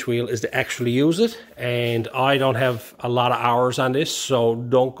an English wheel is to actually use it. And I don't have a lot of hours on this, so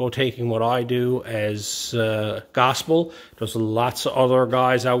don't go taking what I do as gospel. There's lots of other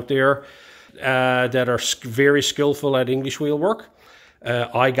guys out there that are very skillful at English wheel work.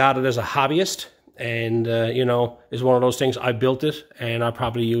 I got it as a hobbyist. And, you know, it's one of those things. I built it, and I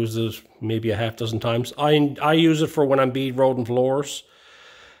probably used it maybe a half dozen times. I use it for when I'm bead roading floors,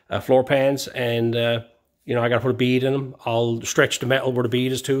 floor pans, and, you know, I got to put a bead in them. I'll stretch the metal where the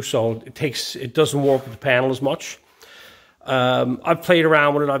bead is too, so it doesn't work with the panel as much. I've played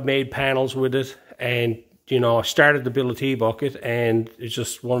around with it. I've made panels with it, and, you know, I started to build a T-bucket, and it's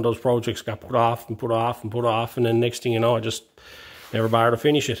just one of those projects got put off and put off and put off, and then next thing you know, I just never bothered to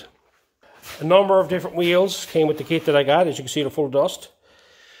finish it. A number of different wheels came with the kit that I got. As you can see, they're full of dust.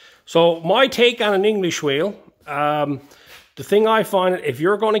 So my take on an English wheel, the thing I find, if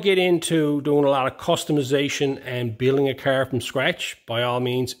you're going to get into doing a lot of customization and building a car from scratch, by all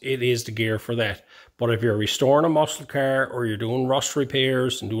means, it is the gear for that. But if you're restoring a muscle car, or you're doing rust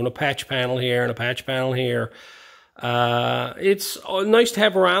repairs and doing a patch panel here and a patch panel here, it's nice to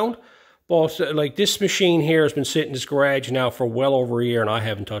have around. But like this machine here has been sitting in this garage now for well over a year, and I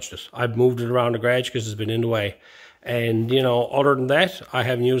haven't touched it. I've moved it around the garage because it's been in the way. And, you know, other than that, I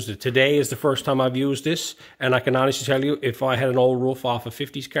haven't used it. Today is the first time I've used this, and I can honestly tell you, if I had an old roof off a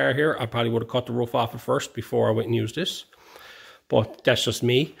 50s car here, I probably would have cut the roof off it first before I went and used this. But that's just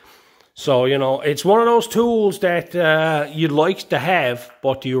me. So, you know, it's one of those tools that you'd like to have,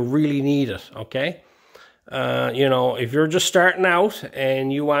 but do you really need it, okay? You know, if you're just starting out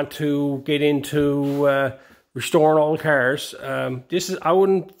and you want to get into restoring old cars. I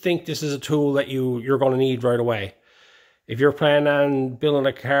wouldn't think this is a tool that you're going to need right away. If you're planning on building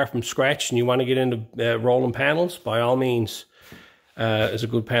a car from scratch and you want to get into rolling panels, by all means, is a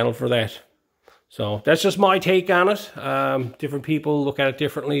good panel for that. So that's just my take on it. Different people look at it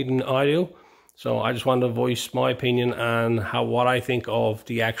differently than I do. So I just wanted to voice my opinion on what I think of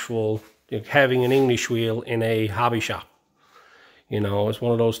the actual having an English wheel in a hobby shop. You know, it's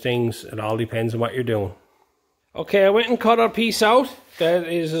one of those things. It all depends on what you're doing. Okay, I went and cut a piece out that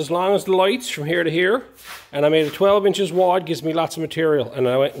is as long as the lights from here to here, and I made it 12 inches wide, gives me lots of material, and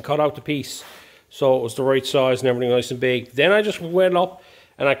I went and cut out the piece so it was the right size and everything nice and big. Then I just went up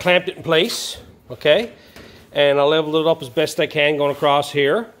and I clamped it in place, okay, and I leveled it up as best I can going across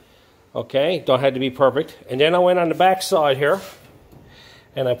here, okay, don't have to be perfect. And then I went on the back side here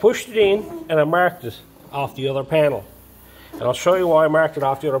and I pushed it in and I marked it off the other panel. And I'll show you why I marked it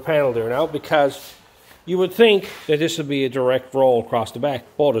off the other panel there now, because you would think that this would be a direct roll across the back,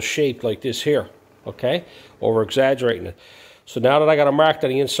 but it's shaped like this here, okay? Over exaggerating it. So now that I got a mark on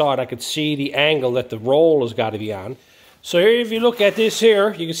the inside, I could see the angle that the roll has got to be on. So here, if you look at this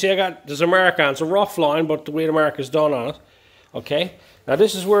here, you can see there's a mark on. It's a rough line, but the way the mark is done on it, okay? Now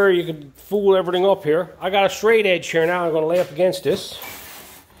this is where you could fool everything up here. I got a straight edge here now. I'm going to lay up against this.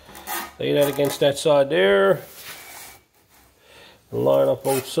 Lay that against that side there. Line up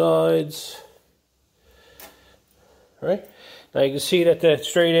both sides. Right? Now you can see that the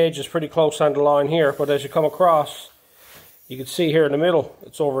straight edge is pretty close on the line here, but as you come across, you can see here in the middle,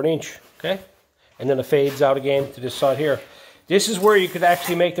 it's over an inch, okay? And then it fades out again to this side here. This is where you could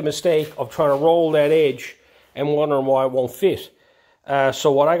actually make the mistake of trying to roll that edge and wondering why it won't fit.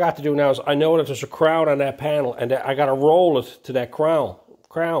 So what I got to do now is, I know that there's a crown on that panel, and I got to roll it to that crown,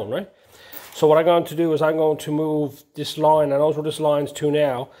 right? So what I'm going to do is I'm going to move this line. I know where this line's to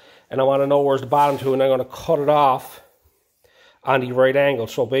now, and I want to know where's the bottom to, and I'm going to cut it off on the right angle.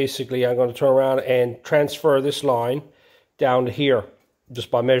 So basically I'm going to turn around and transfer this line down to here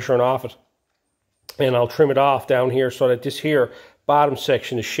just by measuring off it, and I'll trim it off down here so that this here bottom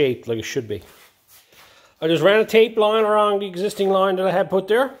section is shaped like it should be. I just ran a tape line around the existing line that I had put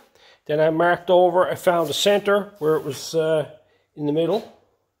there. Then I marked over, I found the center where it was in the middle,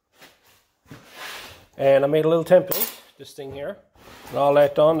 and I made a little template, this thing here, and all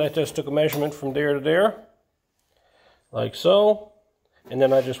that done. That just took a measurement from there to there, like so, and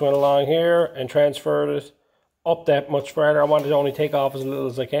then I just went along here and transferred it up that much further. I wanted to only take off as little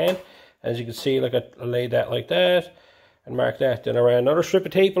as I can. As you can see, like I laid that like that and marked that. Then I ran another strip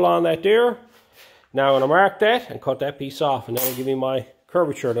of tape along that there. Now I'm going to mark that and cut that piece off, and that'll give me my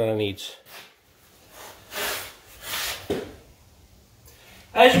curvature that I need.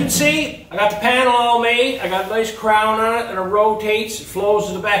 As you can see, I got the panel all made. I got a nice crown on it, and it rotates. It flows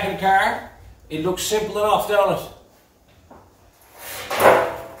to the back of the car. It looks simple enough, doesn't it?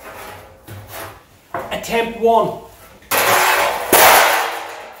 Attempt 1.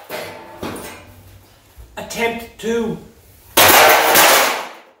 Attempt 2.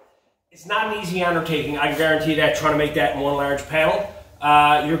 It's not an easy undertaking, I can guarantee that, trying to make that in one large panel.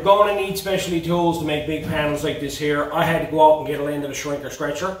 You're going to need specialty tools to make big panels like this here. I had to go out and get a end of a shrinker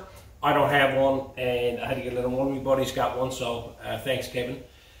stretcher. I don't have one, and I had to get a little one. My buddy's got one, so thanks, Kevin.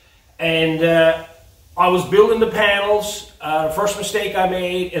 And I was building the panels. The first mistake I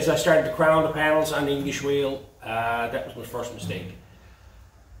made is I started to crown the panels on the English wheel. That was my first mistake.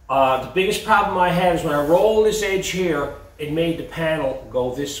 The biggest problem I had is when I rolled this edge here, it made the panel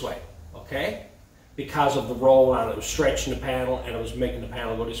go this way, okay? Because of the roll on it. It was stretching the panel and it was making the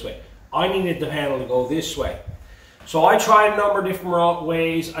panel go this way. I needed the panel to go this way. So I tried a number of different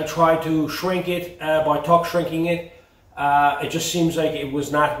ways. I tried to shrink it by tuck shrinking it. It just seems like it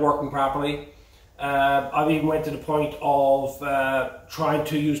was not working properly. I even went to the point of trying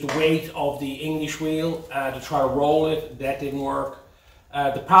to use the weight of the English wheel to try to roll it. That didn't work.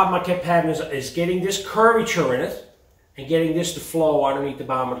 The problem I kept having is getting this curvature in it and getting this to flow underneath the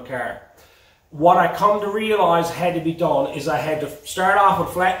bottom of the car. What I come to realize had to be done is I had to start off with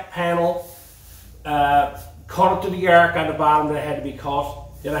a flat panel, cut it to the arc on the bottom that had to be cut.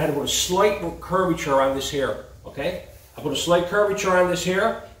 Then I had to put a slight curvature on this here, okay? I put a slight curvature on this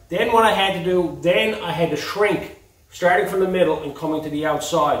here. Then what I had to do, then I had to shrink, starting from the middle and coming to the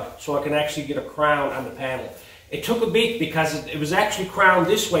outside, so I can actually get a crown on the panel. It took a bit because it was actually crowned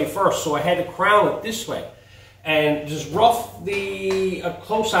this way first, so I had to crown it this way. And just roughly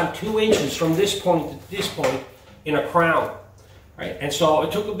close on 2 inches from this point to this point in a crown. Right? And so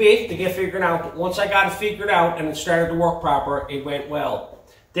it took a bit to get figured out, but once I got it figured out and it started to work proper, it went well.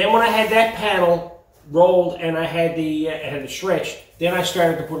 Then when I had that panel rolled and I had it stretched, then I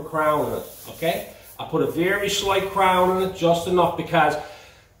started to put a crown on it. Okay? I put a very slight crown on it, just enough, because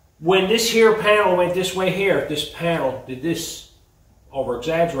when this here panel went this way here, this panel did this, over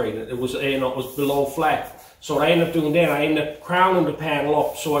exaggerated. It was, you know, it was below flat. So what I ended up doing then, I ended up crowning the panel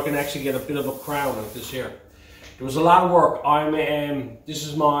up so I can actually get a bit of a crown like this here. It was a lot of work. This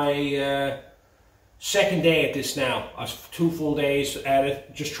is my second day at this now. I was 2 full days at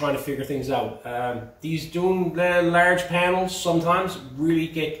it, just trying to figure things out. These doing large panels sometimes really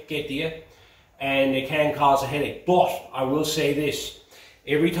get to you, and they can cause a headache. But I will say this: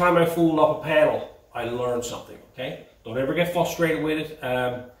 every time I fool up a panel, I learn something. Okay, don't ever get frustrated with it.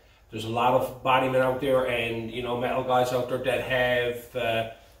 There's a lot of bodymen out there, and you know, metal guys out there that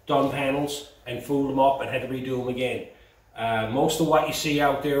have done panels and fooled them up and had to redo them again. Most of what you see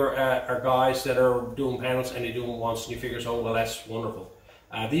out there are guys that are doing panels and they do them once and you figure, oh well, that's wonderful.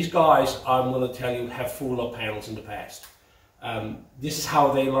 These guys, I'm going to tell you, have fooled up panels in the past. This is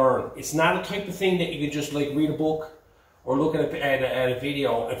how they learn. It's not a type of thing that you can just like read a book or look at a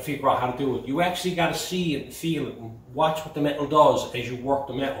video and figure out how to do it. You actually got to see it and feel it and watch what the metal does as you work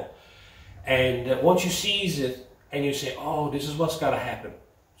the metal. And once you seize it and you say, oh, this is what's got to happen.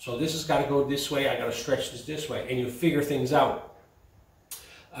 So this has got to go this way, I got to stretch this way, and you figure things out.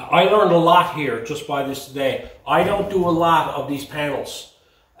 I learned a lot here just by this today. I don't do a lot of these panels,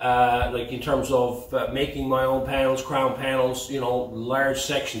 like in terms of making my own panels, crown panels, you know, large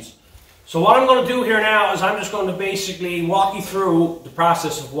sections. So what I'm going to do here now is I'm just going to basically walk you through the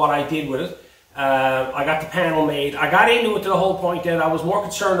process of what I did with it. I got the panel made. I got into it to the whole point that I was more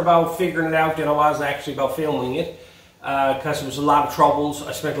concerned about figuring it out than I was actually about filming it. Because there was a lot of troubles.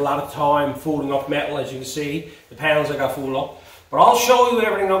 I spent a lot of time fooling up metal, as you can see. The panels I got fooled up. But I'll show you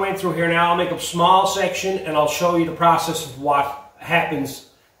everything I went through here now. I'll make a small section and I'll show you the process of what happens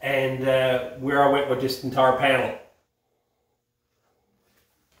and where I went with this entire panel.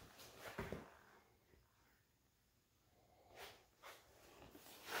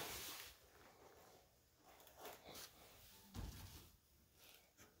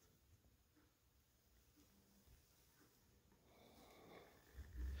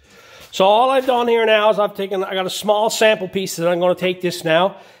 So all I've done here now is I got a small sample piece that I'm going to take this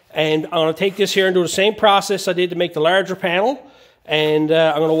now, and I'm going to take this here and do the same process I did to make the larger panel, and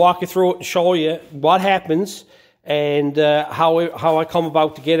I'm going to walk you through it and show you what happens and how I come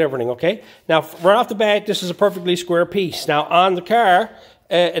about to get everything, okay? Now, right off the bat, this is a perfectly square piece. Now, on the car,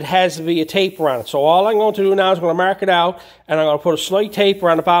 it has to be a taper on it. So all I'm going to do now is I'm going to mark it out, and I'm going to put a slight taper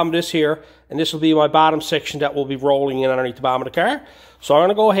on the bottom of this here, and this will be my bottom section that will be rolling in underneath the bottom of the car. So I'm going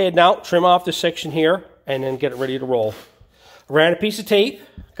to go ahead now, trim off this section here, and then get it ready to roll. I ran a piece of tape,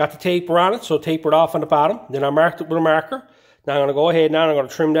 got the taper on it, so taper it off on the bottom. Then I marked it with a marker. Now I'm going to go ahead now and I'm going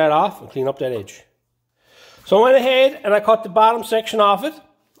to trim that off and clean up that edge. So I went ahead and I cut the bottom section off it,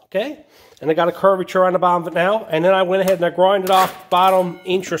 okay? And I got a curvature on the bottom of it now. And then I went ahead and I grinded off the bottom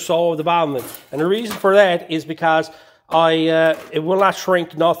inch or so of the bottom of it. And the reason for that is because it will not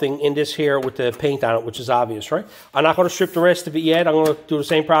shrink nothing in this here with the paint on it, which is obvious, right? I'm not going to strip the rest of it yet. I'm going to do the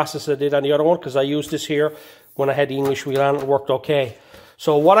same process I did on the other one because I used this here when I had the English wheel on. It worked okay.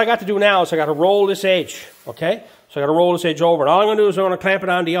 So what I got to do now is I got to roll this edge, okay? So I got to roll this edge over. And all I'm going to do is I'm going to clamp it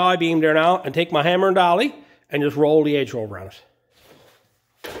on the I-beam there now and take my hammer and dolly and just roll the edge over on it.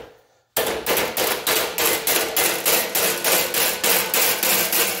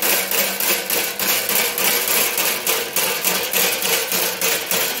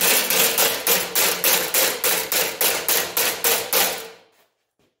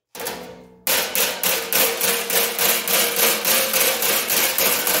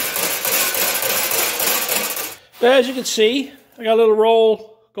 As you can see, I got a little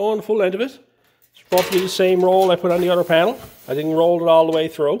roll going the full length of it. It's roughly the same roll I put on the other panel. I didn't roll it all the way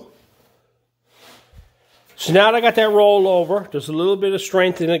through. So now that I got that rolled over, there's a little bit of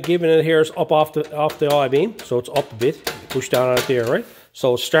strength in it, giving it here is up off the I-beam. So it's up a bit. Push down on it there, right?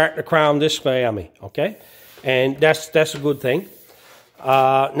 So it's starting to crown this way on me, okay? And that's a good thing.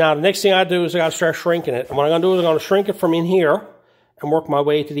 Now the next thing I do is I got to start shrinking it. And what I'm going to do is I'm going to shrink it from in here and work my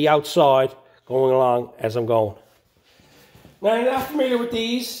way to the outside, going along as I'm going. Now, you're not familiar with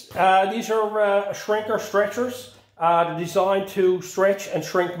these. These are shrinker stretchers. They're designed to stretch and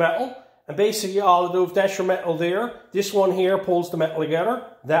shrink metal. And basically all they do, if that's your metal there, this one here pulls the metal together.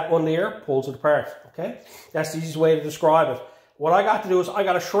 That one there pulls it apart. Okay? That's the easiest way to describe it. What I got to do is I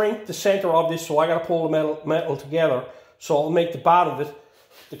got to shrink the center of this, so I got to pull the metal together. So it'll make the bottom of it,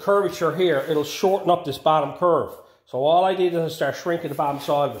 the curvature here, it'll shorten up this bottom curve. So all I did is start shrinking the bottom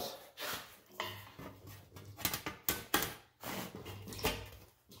side of it.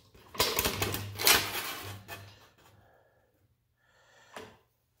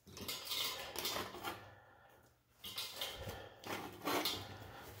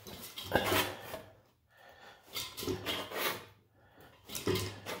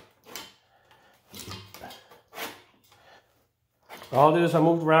 All I did is I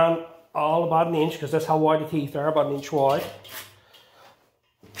moved around all about an inch, because that's how wide the teeth are, about an inch wide.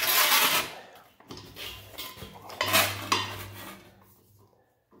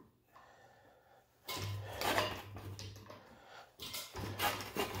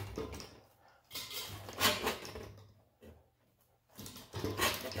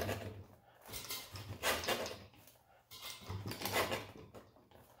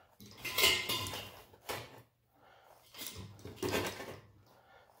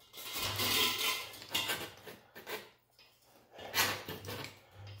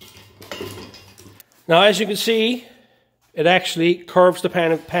 Now, as you can see, it actually curves the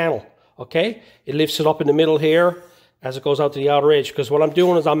panel, okay? It lifts it up in the middle here as it goes out to the outer edge, because what I'm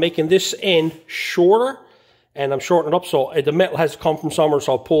doing is I'm making this end shorter, and I'm shortening it up so the metal has to come from somewhere,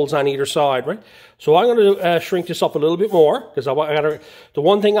 so it pulls on either side, right? So I'm going to shrink this up a little bit more, because the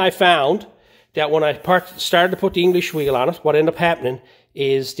one thing I found, that when I started to put the English wheel on it, what ended up happening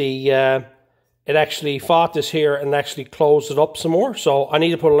is it actually fought this here and actually closed it up some more. So I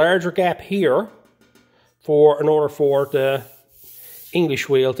need to put a larger gap here in order for the English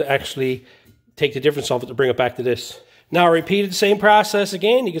wheel to actually take the difference of it to bring it back to this. Now I repeated the same process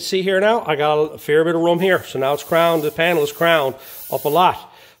again. You can see here now, I got a fair bit of room here. So now it's crowned, the panel is crowned up a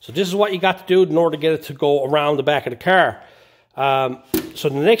lot. So this is what you got to do in order to get it to go around the back of the car. So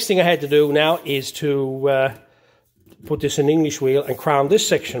the next thing I had to do now is to put this in English wheel and crown this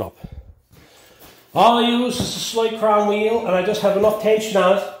section up. All I use is a slight crown wheel, and I just have enough tension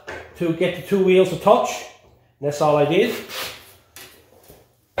on it to get the two wheels to touch. And that's all I did.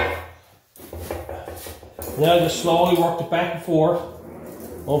 Now just slowly work it back and forth,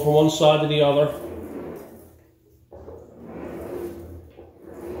 going from one side to the other.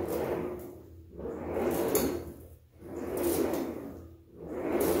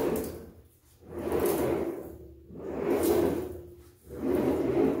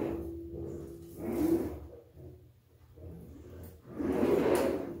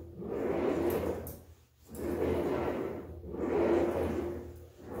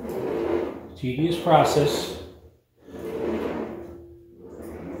 Tedious process.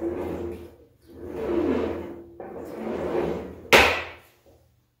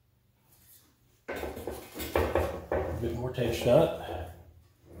 A bit more tension on it.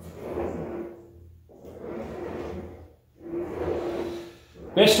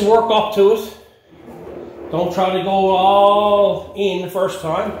 Best to work up to it. Don't try to go all in the first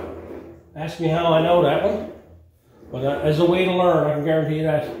time. Ask me how I know that one. But as a way to learn, I can guarantee you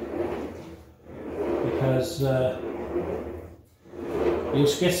that. Because you'll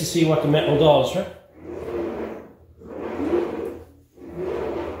get to see what the metal does, right?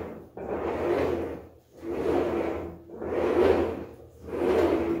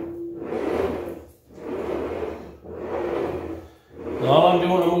 And all I'm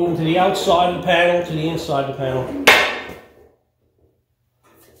doing, I'm moving to the outside of the panel, to the inside of the panel.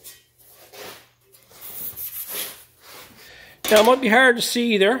 Now it might be hard to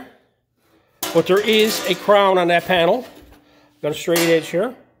see there, but there is a crown on that panel. Got a straight edge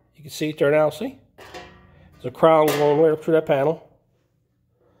here. You can see it there now, see? There's a crown going right up through that panel.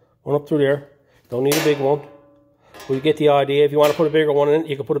 Going up through there. Don't need a big one. But you get the idea. If you want to put a bigger one in it,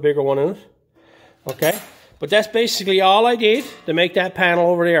 you can put a bigger one in it. Okay? But that's basically all I did to make that panel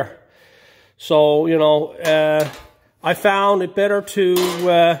over there. So, you know, I found it better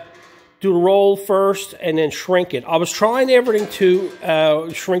to do the roll first and then shrink it. I was trying everything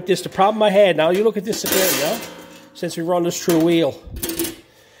to shrink this. The problem I had, now you look at this again, yeah? Since we run this through a wheel.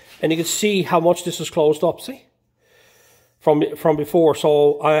 And you can see how much this is closed up, see? From before.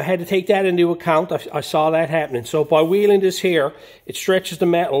 So I had to take that into account. I saw that happening. So by wheeling this here, it stretches the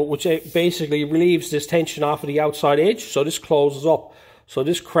metal, which basically relieves this tension off of the outside edge. So this closes up. So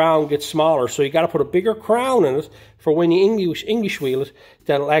this crown gets smaller. So you got to put a bigger crown in it for when you English wheel it.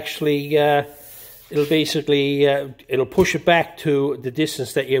 That'll actually, it'll basically, it'll push it back to the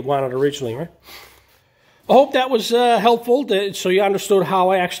distance that you wanted originally, right? I hope that was helpful, so you understood how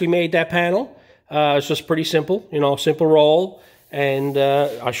I actually made that panel. It's just pretty simple, you know, simple roll. And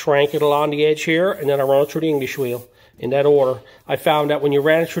I shrank it along the edge here, and then I run it through the English wheel in that order. I found that when you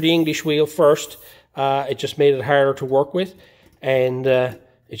ran it through the English wheel first, it just made it harder to work with. And I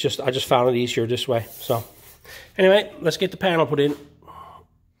just found it easier this way. So anyway, let's get the panel put in.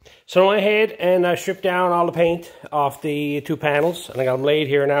 So I went ahead and I stripped down all the paint off the two panels, and I got them laid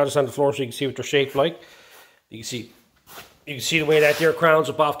here now just on the floor so you can see what they're shaped like. You can see the way that there crowns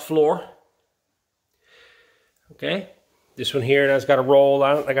up off the floor. Okay, This one here has got a roll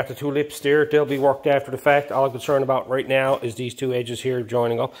on it. I got the 2 lips there. They'll be worked after the fact. All I'm concerned about right now is these 2 edges here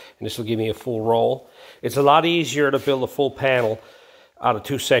joining up, and this will give me a full roll. It's a lot easier to build a full panel out of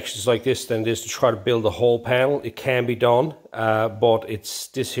 2 sections like this than it is to try to build a whole panel. It can be done, but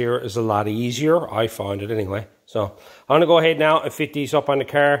this here is a lot easier. I find it anyway. So I'm going to go ahead now and fit these up on the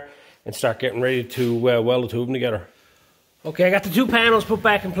car and start getting ready to weld the 2 of them together. Okay, I got the 2 panels put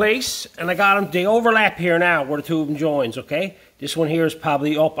back in place, and I got them, they overlap here now where the 2 of them joins, okay? This one here is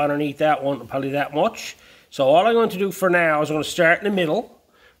probably up underneath that one, probably that much. So all I'm going to do for now is I'm going to start in the middle,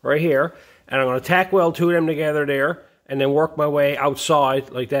 right here, and I'm going to tack weld 2 of them together there, and then work my way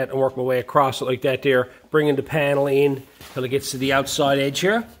outside like that, and work my way across it like that there, bringing the panel in till it gets to the outside edge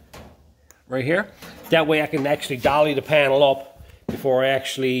here, right here. That way I can actually dolly the panel up before I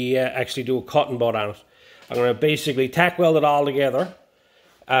actually do a cutting butt on it. I'm going to basically tack weld it all together,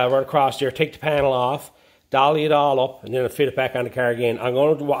 right across there, take the panel off, dolly it all up, and then I'll fit it back on the car again. I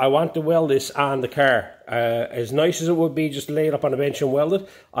want to weld this on the car. As nice as it would be just to lay it up on the bench and weld it,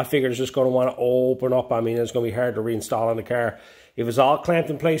 I figure it's just going to want to open up. I mean, it's going to be hard to reinstall on the car. If it's all clamped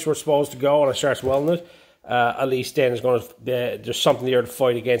in place where it's supposed to go and I start welding it, at least then it's going to, there's something there to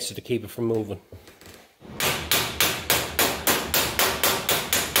fight against it to keep it from moving.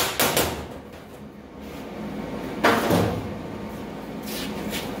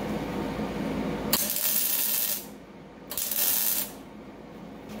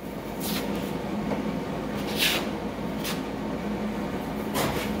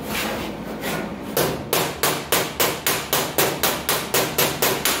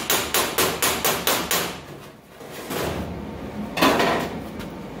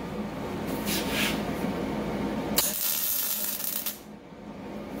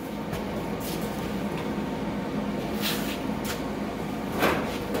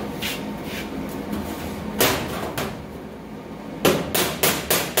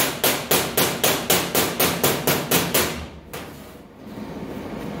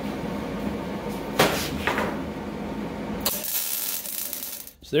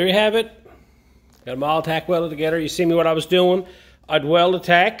 So there you have it. Got them all tack welded together. You see me what I was doing. I'd weld a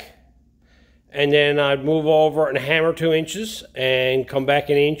tack, and then I'd move over and hammer 2 inches, and come back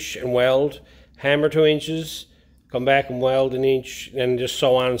an inch and weld. Hammer 2 inches, come back and weld an inch, and just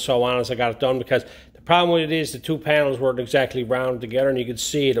so on and so on as I got it done. Because the problem with it is the 2 panels weren't exactly rounded together, and you could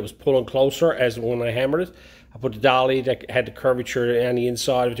see it was pulling closer as when I hammered it. I put the dolly that had the curvature on the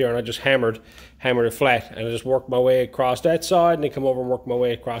inside of it there, and I just hammered it flat, and I just worked my way across that side, and then come over and work my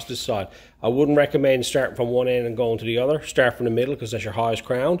way across this side. I wouldn't recommend starting from one end and going to the other. Start from the middle, because that's your highest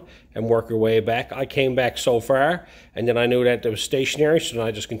crown, and work your way back. I came back so far, and then I knew that it was stationary, so then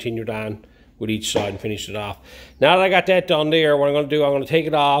I just continued on with each side and finished it off. Now that I got that done there, what I'm going to do, I'm going to take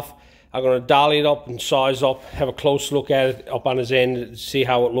it off. I'm going to dolly it up and size up, have a close look at it up on his end, see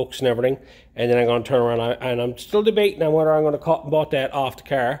how it looks and everything. And then I'm going to turn around, and I'm still debating on whether I'm going to cut and butt that off the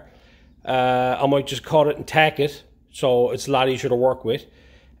car. I might just cut it and tack it, so it's a lot easier to work with.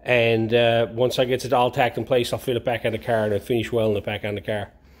 And once I get it all tacked in place, I'll fit it back on the car and then finish welding it back on the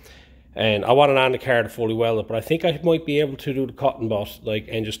car. And I want it on the car to fully weld it, but I think I might be able to do the cut and butt,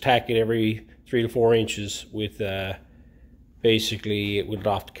 and just tack it every 3 to 4 inches with basically with it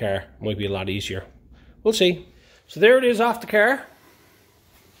off the car. Might be a lot easier. We'll see. So there it is off the car.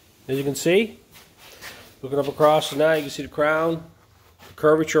 As you can see, looking up across it now, you can see the crown, the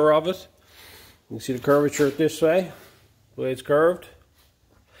curvature of it. You can see the curvature this way, the way it's curved.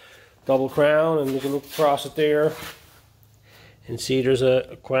 Double crown, and you can look across it there and see there's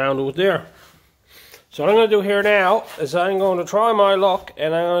a crown over there. So what I'm going to do here now is I'm going to try my luck,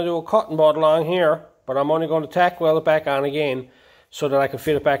 and I'm going to do a cut and butt along here, but I'm only going to tack weld it back on again so that I can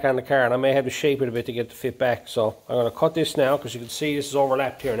fit it back on the car, and I may have to shape it a bit to get it to fit back. So I'm going to cut this now, because you can see this is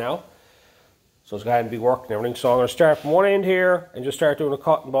overlapped here now. So it's going to be working and everything. So I'm going to start from one end here and just start doing a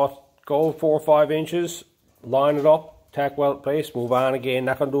cut and butt. Go 4 or 5 inches, line it up, tack weld in place, move on again.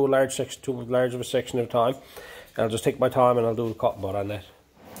 Not going to do a large section, too large of a section at a time. And I'll just take my time and I'll do the cut and butt on that.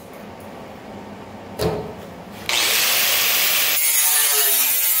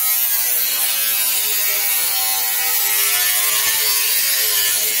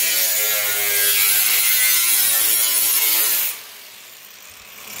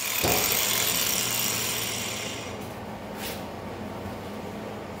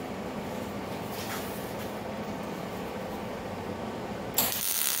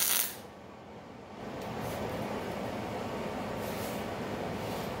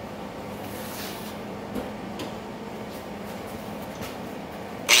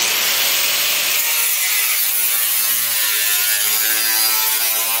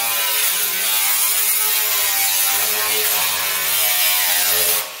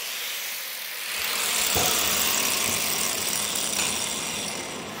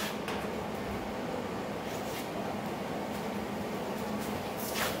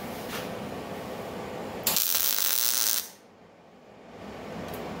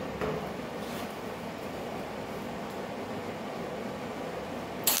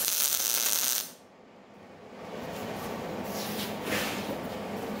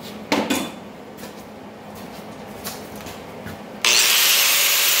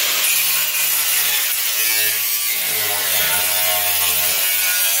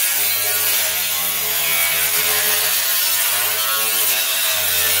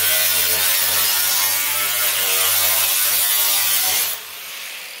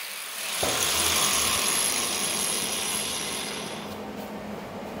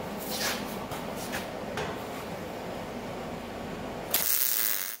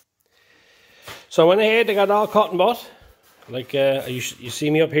 So I went ahead, I got it all cut and butt. Like you see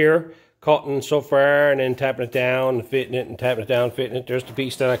me up here, cutting so far and then tapping it down and fitting it and tapping it down, fitting it. There's the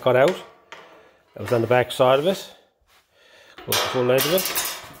piece that I cut out. That was on the back side of it. Goes the full length of it.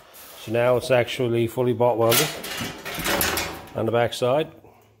 So now it's actually fully butt welded on the back side.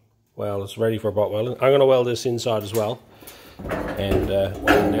 Well, it's ready for butt welding. I'm going to weld this inside as well. And weld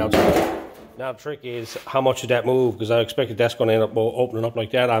on the outside. Now the trick is how much did that move, because I expected that's going to end up opening up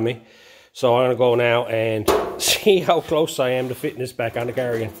like that on me. So I'm going to go now and see how close I am to fitting this back on the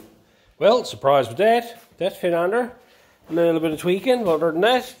car again. Well, surprised with that. That fit on there. A little bit of tweaking, but other than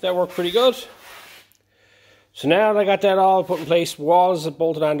that, that worked pretty good. So now that I got that all put in place, walls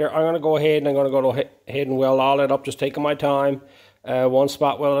bolted on there, I'm going to go ahead and I'm going to go ahead and weld all that up, just taking my time. One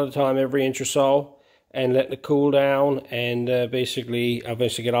spot weld at a time, every inch or so, and letting it cool down. And basically, I'll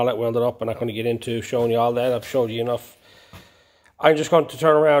eventually get all that welded up. I'm not going to get into showing you all that. I've showed you enough. I'm just going to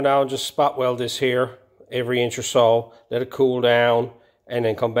turn around now and just spot weld this here every inch or so, let it cool down, and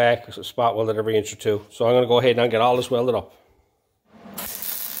then come back, spot weld it every inch or two. So I'm going to go ahead and get all this welded up.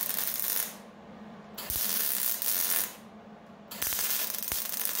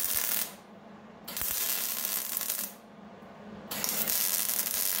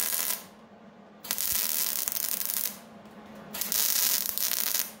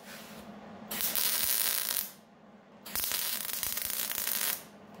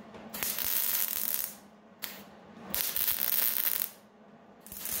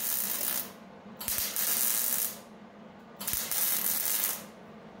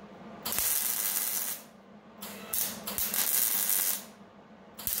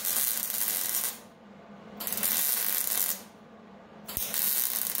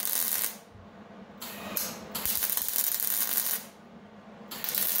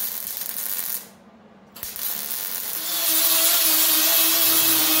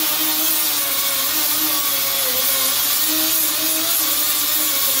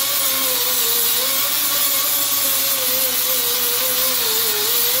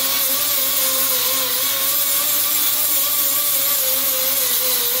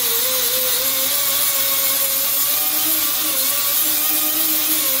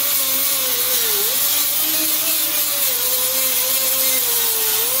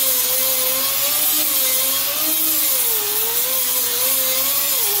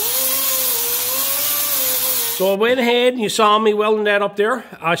 So I went ahead and you saw me welding that up there.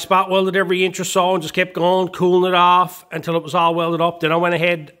 I spot welded every inch or so and just kept going, cooling it off until it was all welded up. Then I went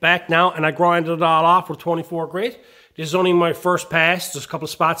ahead back now and I grinded it all off with 24 grit. This is only my first pass. There's a couple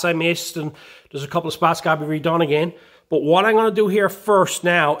of spots I missed and there's a couple of spots got to be redone again. But what I'm going to do here first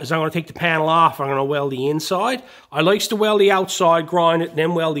now is I'm going to take the panel off. I'm going to weld the inside. I likes to weld the outside, grind it, and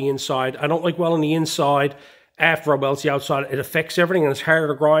then weld the inside. I don't like welding the inside after I weld the outside. It affects everything and it's harder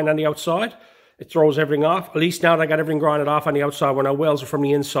to grind on the outside. It throws everything off. At least now that I got everything grinded off on the outside, when I weld it from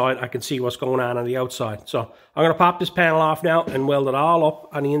the inside, I can see what's going on the outside. So I'm going to pop this panel off now and weld it all up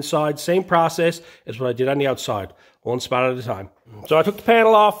on the inside. Same process as what I did on the outside, one spot at a time. So I took the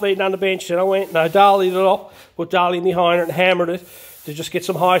panel off, laid it on the bench, and I went and I dollied it up, put dolly behind it and hammered it to just get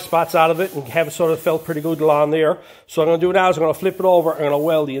some high spots out of it and have it sort of felt pretty good along there. So what I'm going to do now is I'm going to flip it over and I'm going to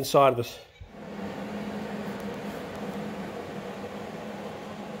weld the inside of it.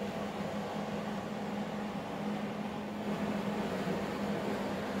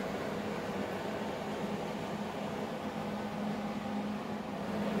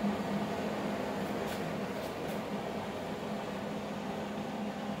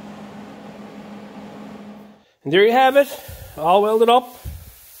 And there you have it, all welded up.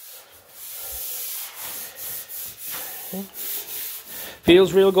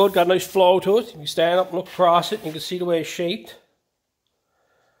 Feels real good, got a nice flow to it. You can stand up and look across it and you can see the way it's shaped.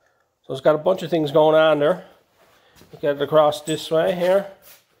 So it's got a bunch of things going on there. Look at it across this way here.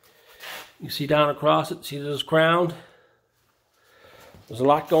 You see down across it, see there's crowned. There's a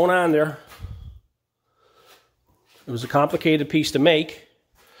lot going on there. It was a complicated piece to make,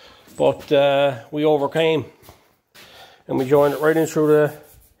 but we overcame. And we joined it right in through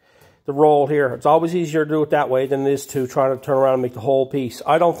the roll here. It's always easier to do it that way than it is to try to turn around and make the whole piece.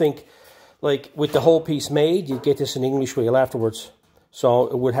 I don't think, like, with the whole piece made, you'd get this in English wheel afterwards. So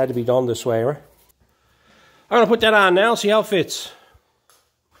it would have to be done this way, right? I'm going to put that on now, see how it fits.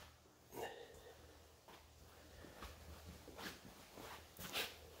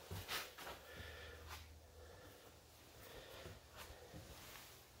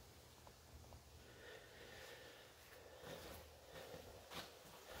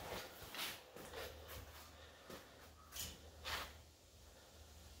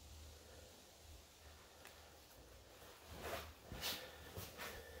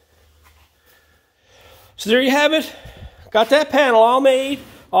 So there you have it. Got that panel all made.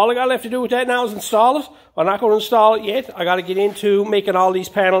 All I got left to do with that now is install it. I'm not going to install it yet. I got to get into making all these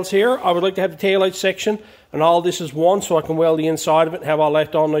panels here. I would like to have the taillight section and all this is one, so I can weld the inside of it and have all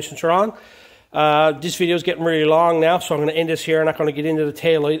that done nice and strong. This video is getting really long now, so I'm going to end this here. I'm not going to get into the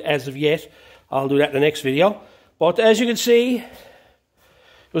taillight as of yet. I'll do that in the next video. But as you can see, it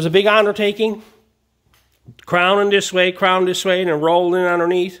was a big undertaking. Crowning this way, and then rolling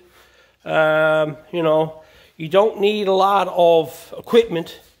underneath. You know, you don't need a lot of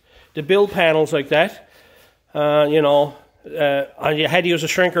equipment to build panels like that. You know, I had to use a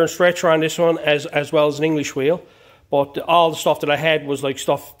shrinker and stretcher on this one as well as an English wheel. But all the stuff that I had was like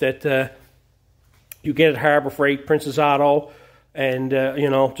stuff that you get at Harbor Freight, Princess Auto, and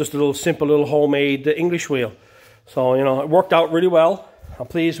you know, just a little simple little homemade English wheel. So, you know, it worked out really well. I'm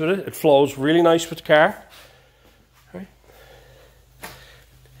pleased with it. It flows really nice with the car. Right.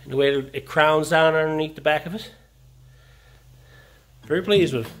 And the way it crowns down underneath the back of it. Very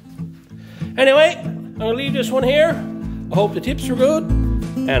pleased with it. Anyway, I'm going to leave this one here. I hope the tips were good.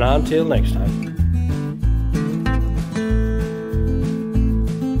 And until next time.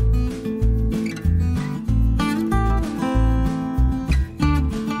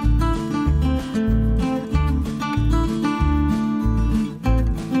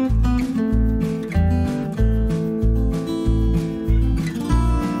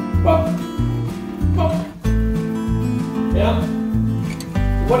 Yeah.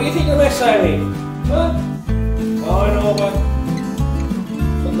 What do you think of this, Sammy? Huh? Oh, I know, but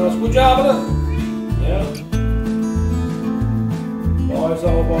something else. Good job with it. Yeah. Boys,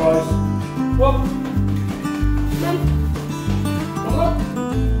 oh boys. Whoop.